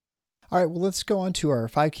 All right, well, let's go on to our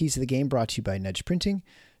 5 keys of the game, brought to you by Nudge Printing.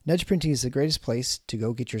 Nudge Printing is the greatest place to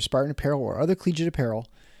go get your Spartan apparel or other collegiate apparel,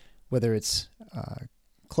 whether it's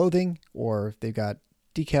clothing or they've got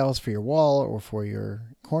decals for your wall or for your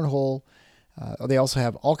cornhole. They also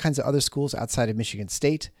have all kinds of other schools outside of Michigan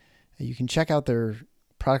State. You can check out their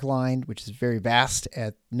product line, which is very vast,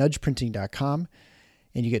 at nudgeprinting.com.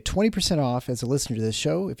 And you get 20% off as a listener to this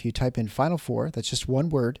show if you type in Final Four, that's just one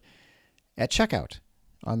word, at checkout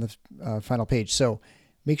on the final page. So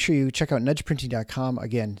make sure you check out nudgeprinting.com.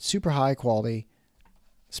 Again, super high quality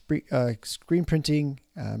screen printing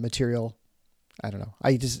material. I don't know.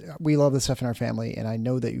 We love this stuff in our family, and I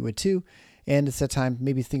know that you would too. And it's that time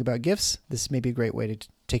maybe think about gifts. This may be a great way to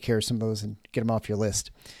take care of some of those and get them off your list.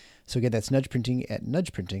 So again, that's Nudge Printing at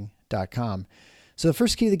nudgeprinting.com. So the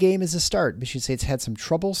first key of the game is the start. Michigan State's had some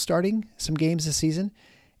trouble starting some games this season.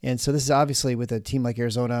 And so this is obviously with a team like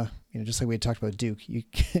Arizona, just like we had talked about Duke, you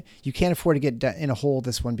can't afford to get in a hole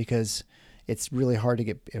this one, because it's really hard to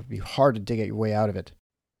it'd be hard to dig your way out of it.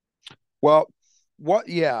 Well,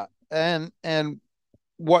 and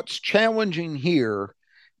what's challenging here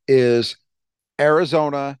is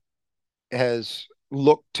Arizona has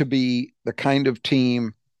looked to be the kind of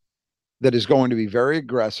team that is going to be very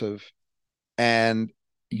aggressive, and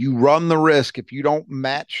you run the risk, if you don't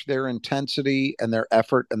match their intensity and their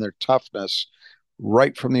effort and their toughness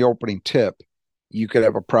right from the opening tip, you could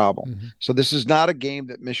have a problem. Mm-hmm. So this is not a game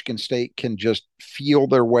that Michigan State can just feel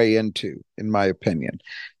their way into, in my opinion.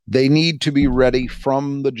 They need to be ready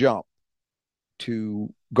from the jump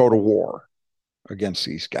to go to war against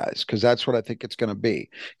these guys, because that's what I think it's going to be.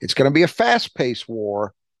 It's going to be a fast-paced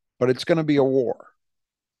war, but it's going to be a war.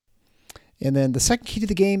 And then the second key to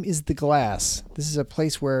the game is the glass. This is a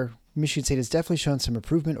place where Michigan State has definitely shown some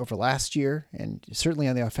improvement over last year, and certainly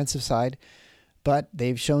on the offensive side, but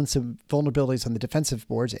they've shown some vulnerabilities on the defensive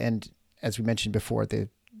boards. And as we mentioned before, the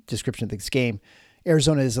description of this game,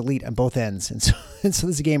 Arizona is elite on both ends. And so this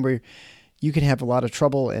is a game where you can have a lot of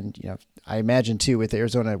trouble. And, I imagine too, with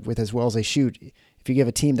Arizona, with as well as they shoot, if you give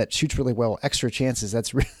a team that shoots really well extra chances,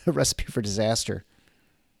 that's a recipe for disaster.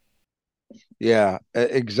 Yeah,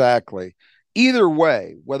 exactly. Either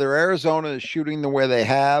way, whether Arizona is shooting the way they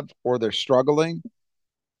have or they're struggling,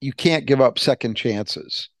 you can't give up second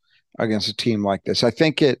chances against a team like this. I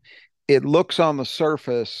think it looks on the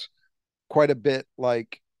surface quite a bit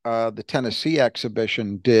like the Tennessee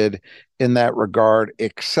exhibition did in that regard,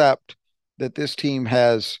 except that this team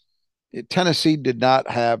has Tennessee did not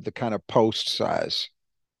have the kind of post size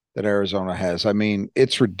that Arizona has. I mean,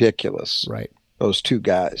 it's ridiculous. Right. Those two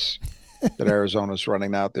guys that Arizona's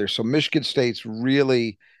running out there. So Michigan State's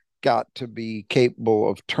really got to be capable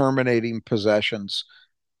of terminating possessions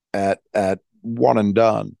at one and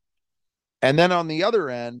done. And then on the other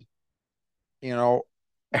end,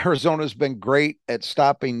 Arizona's been great at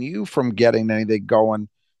stopping you from getting anything going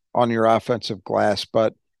on your offensive glass,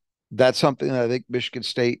 but that's something that I think Michigan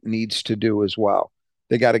State needs to do as well.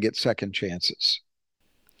 They got to get second chances.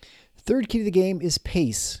 Third key to the game is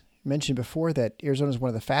pace. I mentioned before that Arizona is one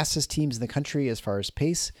of the fastest teams in the country as far as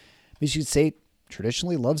pace. Michigan State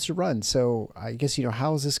traditionally loves to run. So I guess,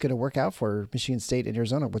 how is this going to work out for Michigan State and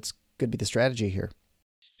Arizona? What's going to be the strategy here?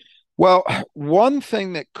 Well, one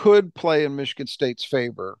thing that could play in Michigan State's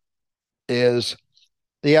favor is,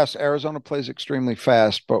 yes, Arizona plays extremely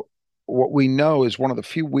fast, but what we know is one of the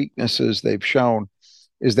few weaknesses they've shown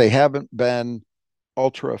is they haven't been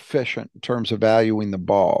ultra efficient in terms of valuing the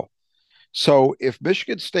ball. So if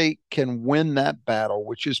Michigan State can win that battle,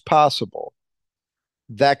 which is possible,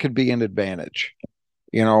 that could be an advantage.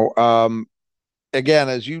 Again,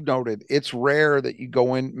 as you noted, it's rare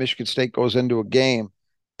that Michigan State goes into a game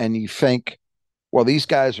and you think, well, these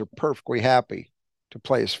guys are perfectly happy to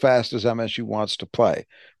play as fast as MSU wants to play.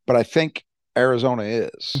 But I think Arizona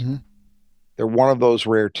is. Mm-hmm. They're one of those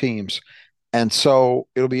rare teams. And so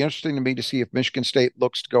it'll be interesting to me to see if Michigan State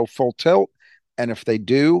looks to go full tilt. And if they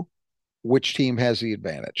do, which team has the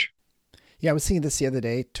advantage? Yeah, I was seeing this the other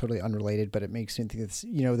day, totally unrelated, but it makes me think it's,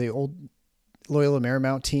 the old Loyola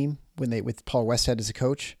Marymount team with Paul Westhead as a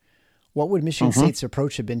coach. What would Michigan State's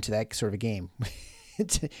approach have been to that sort of a game?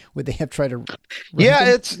 Would they have tried to?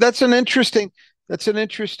 Yeah, that's an interesting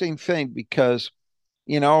thing because,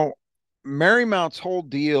 Marymount's whole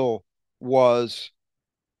deal was,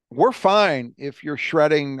 we're fine if you're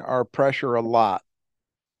shredding our pressure a lot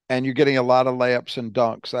and you're getting a lot of layups and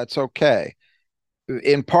dunks. That's okay.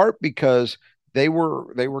 In part because they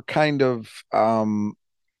were kind of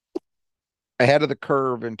ahead of the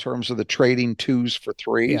curve in terms of the trading twos for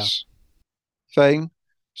threes thing.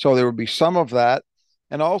 So there would be some of that.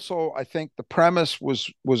 And also, I think the premise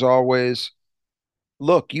was always,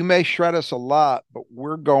 look, you may shred us a lot, but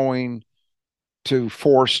we're going to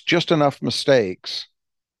force just enough mistakes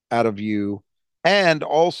out of you. And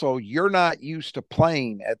also, you're not used to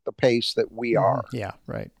playing at the pace that we are. Yeah,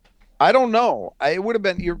 right. I don't know. It would have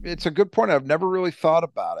been, it's a good point. I've never really thought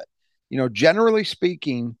about it. Generally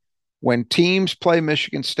speaking, when teams play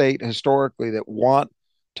Michigan State historically that want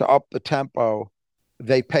to up the tempo,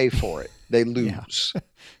 they pay for it. They lose.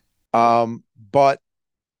 But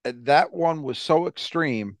that one was so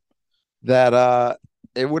extreme that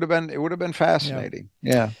it would have been fascinating.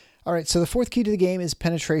 Yeah. All right. So the fourth key to the game is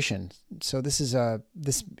penetration. So this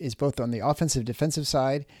is both on the offensive defensive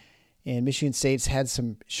side, and Michigan State's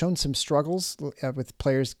shown some struggles with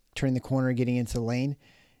players turning the corner and getting into the lane.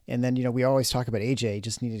 And then, we always talk about AJ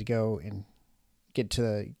just needed to go and get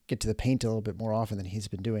to the paint a little bit more often than he's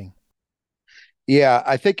been doing. Yeah,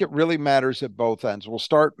 I think it really matters at both ends. We'll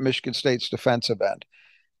start Michigan State's defensive end.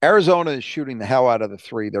 Arizona is shooting the hell out of the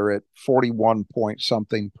three. They're at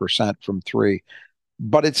 41% from three,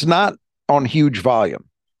 but it's not on huge volume.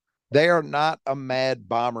 They are not a mad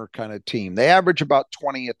bomber kind of team. They average about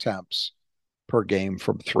 20 attempts per game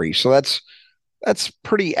from three. So that's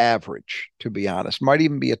pretty average, to be honest. Might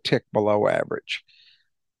even be a tick below average.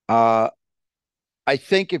 I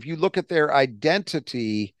think if you look at their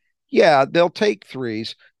identity, yeah, they'll take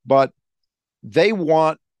threes, but they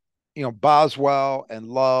want, Boswell and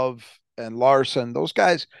Love and Larson. Those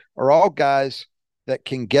guys are all guys that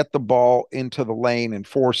can get the ball into the lane and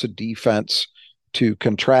force a defense to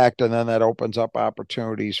contract, and then that opens up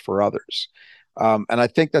opportunities for others. And I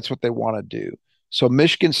think that's what they want to do. So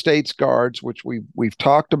Michigan State's guards, which we've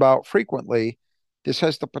talked about frequently, this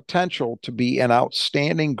has the potential to be an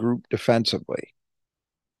outstanding group defensively.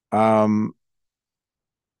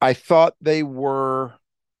 I thought they were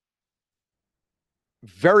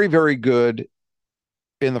very, very good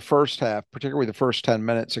in the first half, particularly the first 10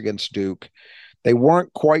 minutes against Duke. They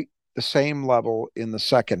weren't quite the same level in the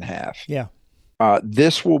second half. Yeah.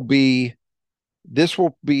 This will be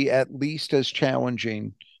at least as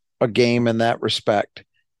challenging a game in that respect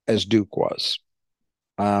as Duke was.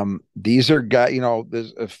 These are guys,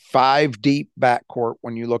 there's a 5 deep backcourt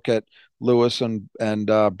when you look at Lewis and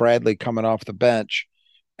Bradley coming off the bench,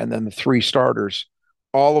 and then the 3 starters,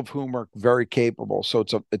 all of whom are very capable. So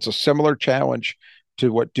it's a similar challenge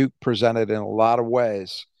to what Duke presented in a lot of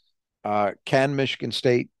ways. Can Michigan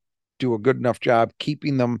State do a good enough job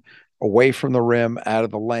keeping them away from the rim, out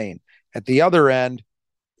of the lane. At the other end,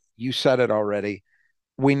 you said it already.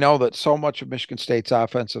 We know that so much of Michigan State's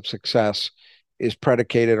offensive success is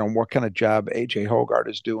predicated on what kind of job A.J. Hoggard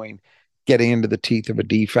is doing, getting into the teeth of a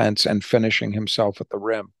defense and finishing himself at the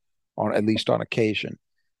rim, at least on occasion.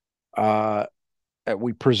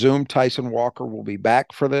 We presume Tyson Walker will be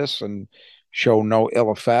back for this and show no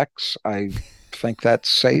ill effects. I think that's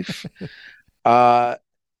safe. So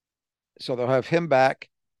they'll have him back.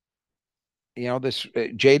 This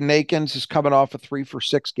Jaden Akins is coming off a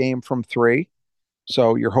 3-for-6 game from 3.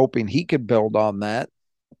 So you're hoping he could build on that.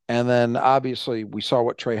 And then obviously we saw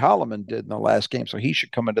what Trey Holloman did in the last game. So he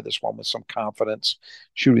should come into this one with some confidence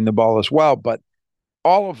shooting the ball as well. But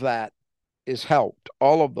all of that is helped.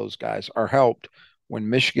 All of those guys are helped when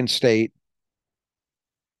Michigan State,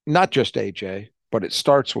 not just AJ, but it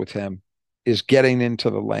starts with him, is getting into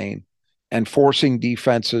the lane and forcing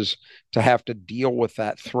defenses to have to deal with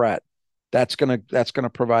that threat. That's gonna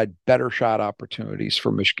provide better shot opportunities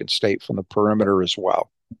for Michigan State from the perimeter as well.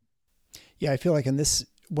 Yeah, I feel like in this,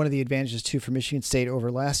 one of the advantages too for Michigan State over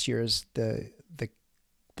last year is the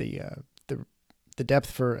depth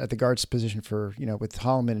for at the guards position for, with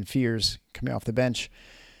Holloman and Fears coming off the bench.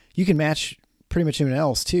 You can match pretty much anyone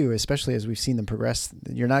else too, especially as we've seen them progress.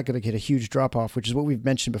 You're not going to get a huge drop off, which is what we've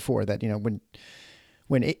mentioned before, that when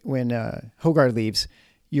Hoggard leaves,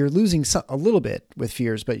 you're losing a little bit with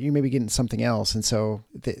Fears, but you may be getting something else. And so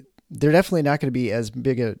they're definitely not going to be as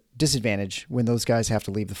big a disadvantage when those guys have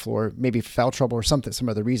to leave the floor, maybe foul trouble or some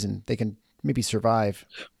other reason. They can maybe survive.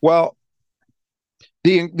 Well,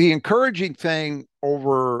 the encouraging thing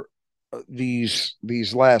over these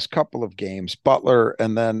last couple of games, Butler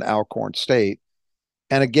and then Alcorn State,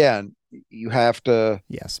 and again, you have to...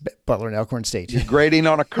 Yes, Butler and Alcorn State. You're grading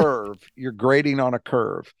on a curve.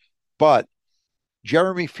 But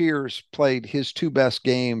Jeremy Fears played his 2 best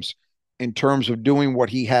games in terms of doing what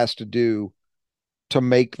he has to do to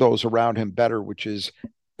make those around him better, which is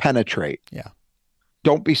penetrate. Yeah.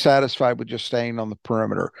 Don't be satisfied with just staying on the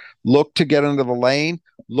perimeter. Look to get into the lane,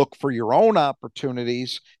 look for your own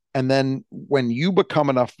opportunities, and then when you become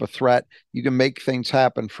enough of a threat, you can make things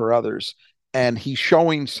happen for others. And he's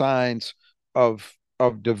showing signs of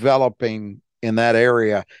developing in that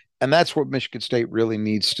area. And that's what Michigan State really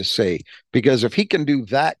needs to see, because if he can do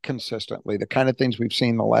that consistently, the kind of things we've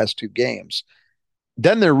seen the last 2 games,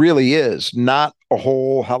 then there really is not a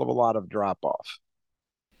whole hell of a lot of drop-off.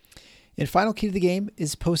 And final key to the game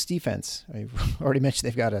is post defense. I've already mentioned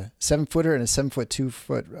they've got a 7-footer and a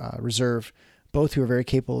 7-foot reserve, both who are very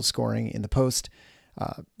capable of scoring in the post.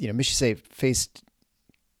 Michigan State faced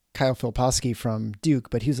Kyle Filipowski from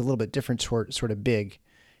Duke, but he was a little bit different sort of big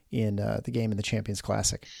in the game in the Champions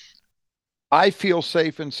Classic. I feel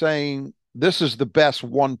safe in saying this is the best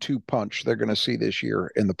 1-2 punch they're going to see this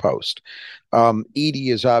year in the post.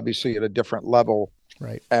 Edey is obviously at a different level,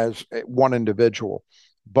 right, as one individual,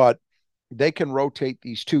 but they can rotate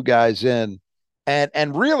these 2 guys in.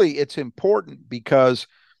 And really it's important because,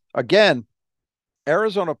 again,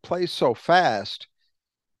 Arizona plays so fast.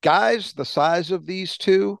 Guys the size of these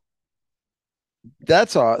 2,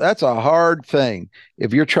 that's a hard thing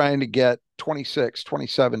if you're trying to get 26,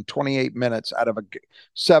 27, 28 minutes out of a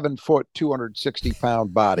 7-foot,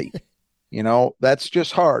 260-pound body. That's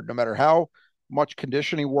just hard. No matter how much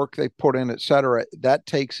conditioning work they put in, et cetera, that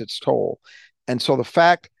takes its toll. And so the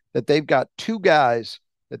fact that they've got 2 guys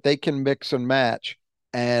that they can mix and match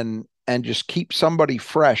and just keep somebody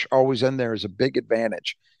fresh always in there is a big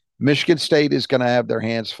advantage. Michigan State is going to have their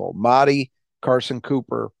hands full. Mady, Carson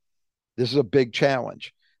Cooper, this is a big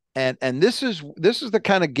challenge. And this is the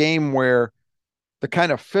kind of game where the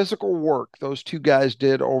kind of physical work those 2 guys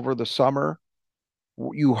did over the summer,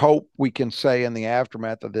 you hope we can say in the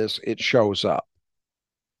aftermath of this, it shows up.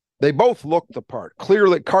 They both look the part.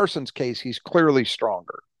 Clearly, Carson's case, he's clearly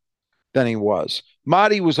stronger than he was.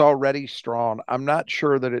 Mady was already strong. I'm not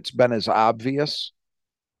sure that it's been as obvious,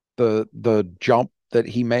 the jump that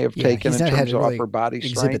he may have taken in terms of upper body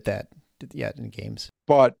strength. Exhibit that yet in games.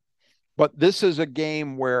 But this is a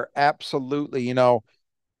game where absolutely,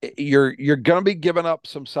 you're going to be giving up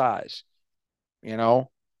some size.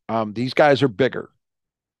 These guys are bigger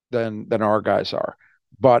than our guys are.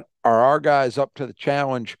 But are our guys up to the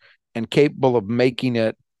challenge and capable of making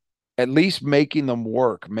it, at least making them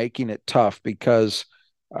work, making it tough? Because,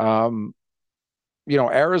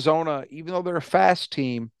 Arizona, even though they're a fast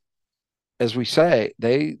team, as we say,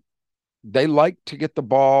 they like to get the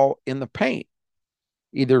ball in the paint,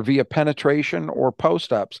 either via penetration or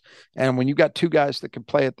post-ups. And when you got 2 guys that can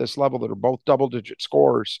play at this level that are both double-digit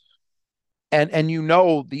scorers, and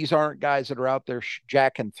these aren't guys that are out there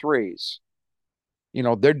jacking threes.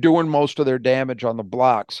 They're doing most of their damage on the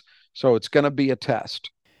blocks. So it's going to be a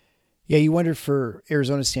test. Yeah, you wonder for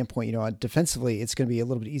Arizona's standpoint, defensively, it's going to be a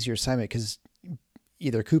little bit easier assignment because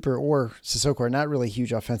either Cooper or Sissoko are not really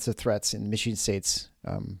huge offensive threats in Michigan State's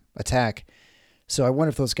attack. So I wonder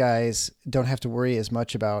if those guys don't have to worry as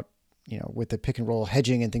much about, with the pick and roll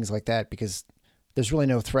hedging and things like that, because there's really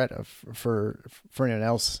no threat for anyone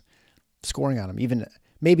else scoring on them. Even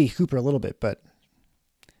maybe Cooper a little bit, but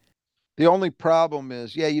the only problem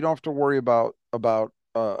is, you don't have to worry about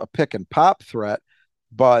a pick and pop threat,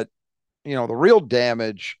 but the real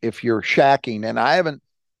damage if you're shacking, and I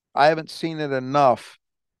haven't seen it enough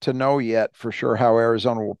to know yet for sure how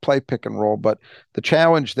Arizona will play pick and roll. But the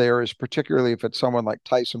challenge there is, particularly if it's someone like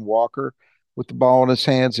Tyson Walker with the ball in his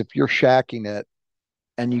hands, if you're shacking it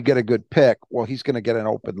and you get a good pick, well, he's going to get an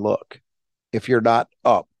open look. If you're not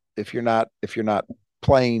up, if you're not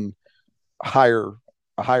playing a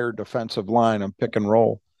higher defensive line on pick and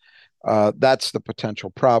roll, that's the potential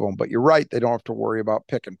problem. But you're right, they don't have to worry about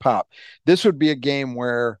pick and pop. This would be a game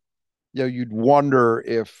where you'd wonder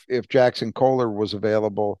if Jackson Kohler was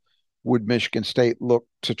available, would Michigan State look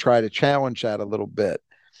to try to challenge that a little bit?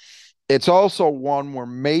 It's also one where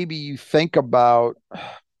maybe you think about,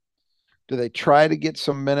 do they try to get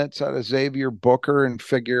some minutes out of Xavier Booker and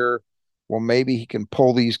figure, well, maybe he can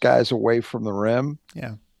pull these guys away from the rim?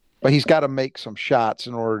 Yeah. But he's got to make some shots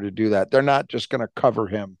in order to do that. They're not just going to cover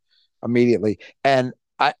him immediately. And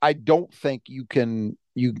I don't think you can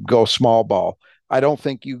go small ball. I don't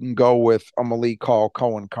think you can go with a Malik Hall,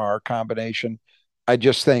 Cohen Carr combination. I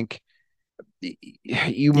just think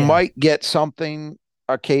you might get something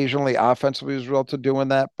occasionally offensively as well to doing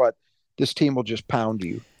that, but this team will just pound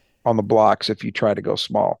you on the blocks if you try to go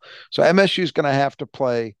small. So MSU is going to have to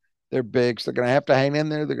play their bigs. They're going to have to hang in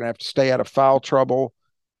there. They're going to have to stay out of foul trouble,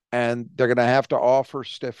 and they're going to have to offer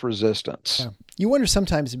stiff resistance. Yeah. You wonder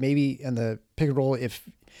sometimes maybe in the pick and roll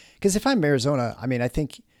because if I'm Arizona, I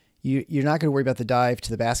think you're not going to worry about the dive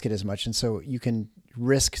to the basket as much, and so you can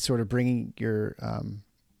risk sort of bringing your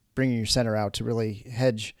center out to really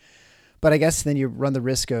hedge. But I guess then you run the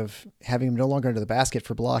risk of having him no longer under the basket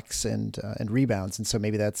for blocks and rebounds, and so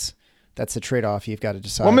maybe that's the trade-off you've got to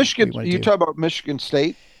decide. Well, Michigan, you talk about Michigan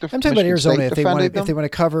State. I'm talking about Arizona if they want to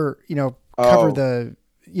cover the.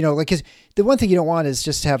 Because the one thing you don't want is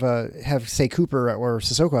just have say Cooper or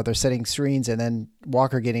Sissoko out there setting screens and then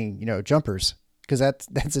Walker getting jumpers, because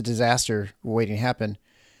that's a disaster waiting to happen.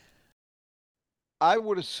 I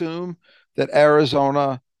would assume that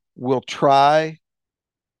Arizona will try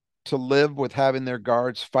to live with having their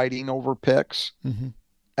guards fighting over picks and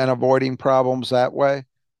avoiding problems that way,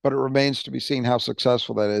 but it remains to be seen how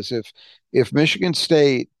successful that is. If Michigan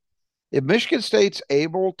State's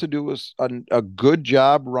able to do a good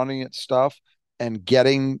job running its stuff and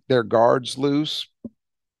getting their guards loose,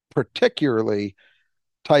 particularly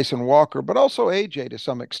Tyson Walker, but also AJ to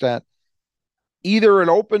some extent, either an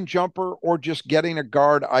open jumper or just getting a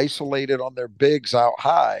guard isolated on their bigs out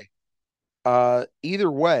high,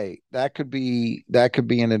 either way, that could be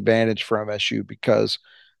an advantage for MSU, because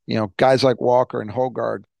guys like Walker and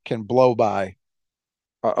Hogard can blow by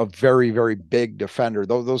a very, very big defender.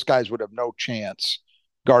 Those guys would have no chance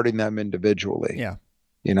guarding them individually. Yeah.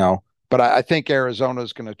 But I think Arizona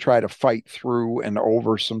is going to try to fight through and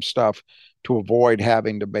over some stuff to avoid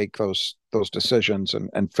having to make those decisions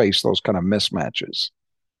and face those kind of mismatches.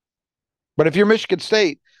 But if you're Michigan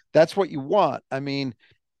State, that's what you want.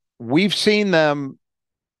 We've seen them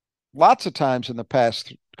lots of times in the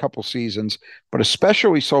past couple seasons, but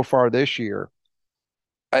especially so far this year.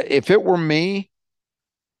 If it were me,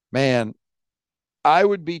 man, I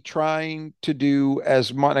would be trying to do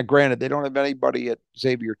as much. Now, granted, they don't have anybody at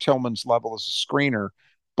Xavier Tillman's level as a screener,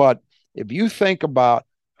 but if you think about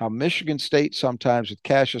how Michigan State sometimes with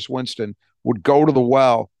Cassius Winston would go to the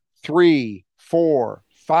well 3, 4,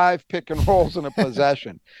 5 pick and rolls in a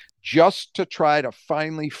possession just to try to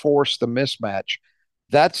finally force the mismatch,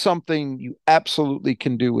 that's something you absolutely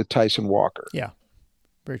can do with Tyson Walker. Yeah,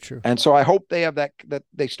 very true. And so I hope they have that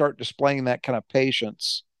they start displaying that kind of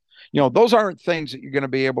patience. Those aren't things that you're going to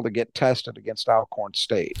be able to get tested against Alcorn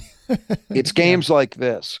State. It's games like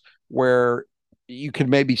this where you can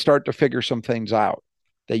maybe start to figure some things out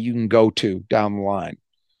that you can go to down the line.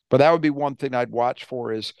 But that would be one thing I'd watch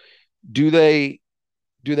for is, do they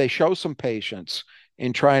show some patience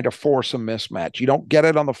in trying to force a mismatch? You don't get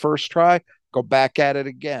it on the first try, go back at it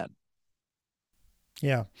again.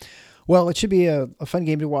 Yeah. Well, it should be a fun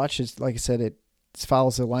game to watch. It's, like I said, it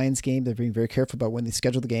follows the Lions game. They're being very careful about when they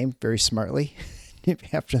schedule the game, very smartly,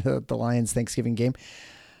 after the Lions Thanksgiving game.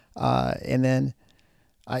 And then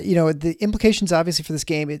The implications obviously for this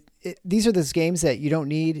game, these are those games that you don't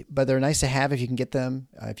need, but they're nice to have if you can get them.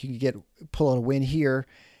 If you can pull out a win here,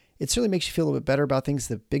 it certainly makes you feel a little bit better about things.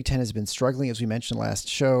 The Big Ten has been struggling, as we mentioned last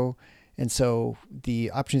show. And so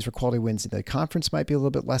the opportunities for quality wins in the conference might be a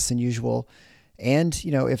little bit less than usual. And,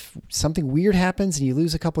 if something weird happens and you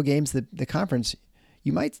lose a couple games, the conference,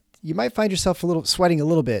 you might find yourself sweating a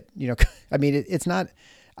little bit. I mean, it's not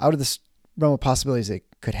out of the realm of possibilities that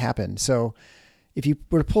could happen. So if you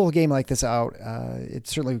were to pull a game like this out, it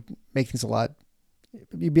certainly make things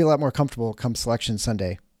you'd be a lot more comfortable come Selection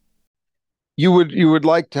Sunday. You would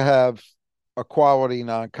like to have a quality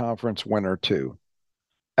non-conference winner too.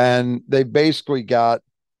 And they've got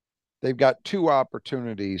two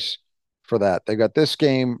opportunities for that. They've got this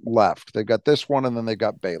game left. They've got this one, and then they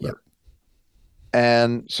got Baylor. Yep.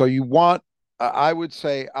 And so you want, I would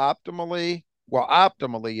say optimally,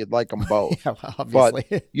 you'd like them both. Yeah, well, obviously.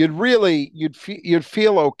 But you'd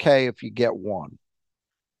feel okay if you get one.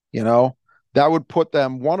 That would put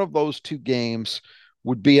them, one of those two games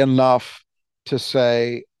would be enough to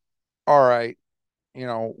say, all right,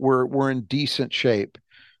 we're in decent shape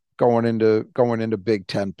going into Big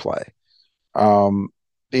Ten play,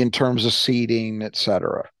 in terms of seeding, et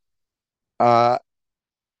cetera.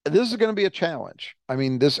 This is going to be a challenge. I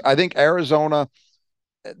mean, I think Arizona,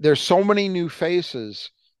 there's so many new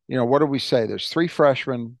faces. What do we say? There's 3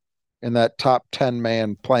 freshmen in that top 10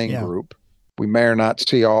 man playing group. We may not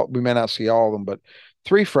see all of them, but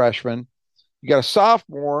 3 freshmen. You got a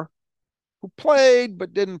sophomore who played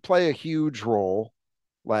but didn't play a huge role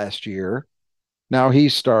last year. Now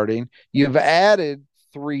he's starting. You've added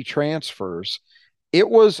 3 transfers.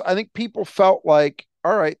 I think people felt like,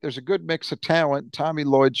 all right, there's a good mix of talent. Tommy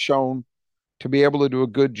Lloyd's shown to be able to do a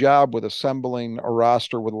good job with assembling a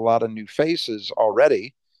roster with a lot of new faces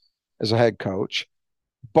already as a head coach.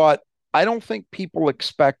 But I don't think people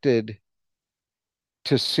expected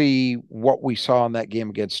to see what we saw in that game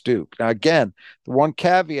against Duke. Now, again, the one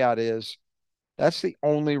caveat is that's the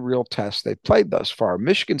only real test they've played thus far.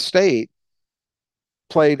 Michigan State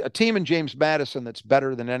played a team in James Madison that's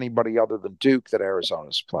better than anybody other than Duke that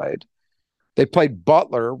Arizona's played. They played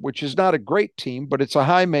Butler, which is not a great team, but it's a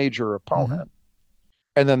high major opponent.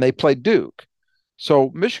 Mm-hmm. And then they played Duke.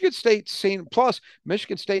 So Michigan State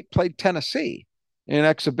played Tennessee in an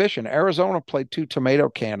exhibition. Arizona played 2 tomato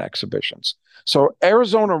can exhibitions. So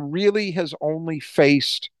Arizona really has only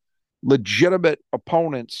faced legitimate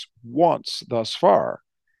opponents once thus far.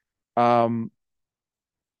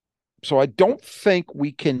 So I don't think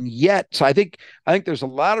we can yet. So I think there's a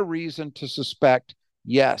lot of reason to suspect,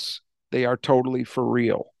 yes, they are totally for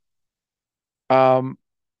real.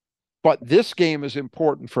 But this game is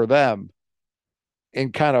important for them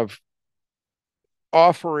in kind of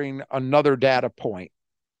offering another data point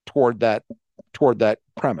toward that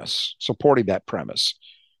premise, supporting that premise.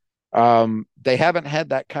 They haven't had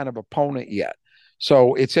that kind of opponent yet.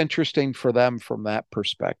 So it's interesting for them from that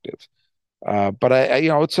perspective. But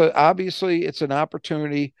obviously it's an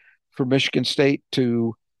opportunity for Michigan State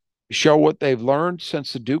to show what they've learned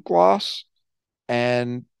since the Duke loss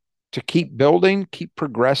and to keep building, keep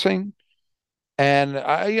progressing. And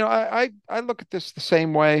I look at this the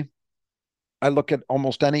same way I look at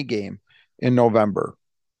almost any game in November.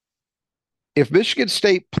 If Michigan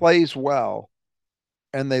State plays well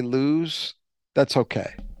and they lose, that's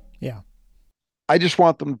okay. Yeah. I just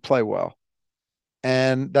want them to play well.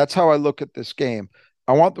 And that's how I look at this game.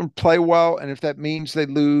 I want them to play well. And if that means they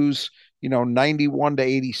lose,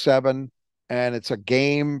 91-87, and it's a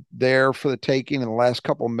game there for the taking in the last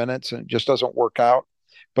couple of minutes and it just doesn't work out,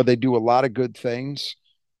 but they do a lot of good things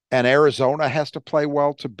and Arizona has to play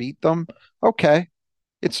well to beat them. Okay.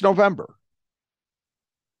 It's November.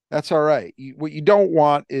 That's all right. What you don't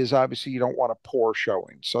want is, obviously, you don't want a poor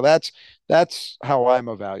showing. So that's how I'm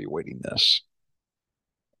evaluating this.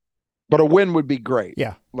 But a win would be great.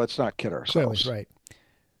 Yeah. Let's not kid ourselves. Clearly, right.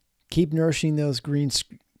 Keep nourishing those green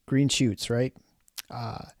shoots, right?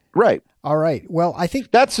 Right. All right. Well, I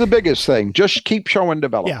think that's the biggest thing. Just keep showing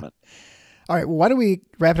development. Yeah. All right. Well, why don't we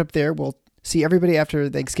wrap it up there? We'll see everybody after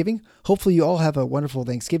Thanksgiving. Hopefully you all have a wonderful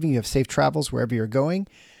Thanksgiving. You have safe travels wherever you're going.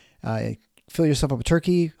 Fill yourself up a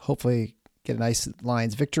turkey. Hopefully get a nice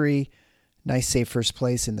Lions victory. Nice, safe first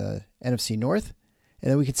place in the NFC North.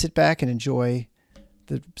 And then we can sit back and enjoy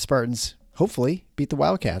the Spartans, hopefully, beat the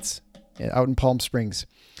Wildcats out in Palm Springs.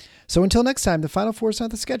 So until next time, the Final Four is on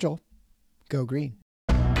the schedule. Go Green.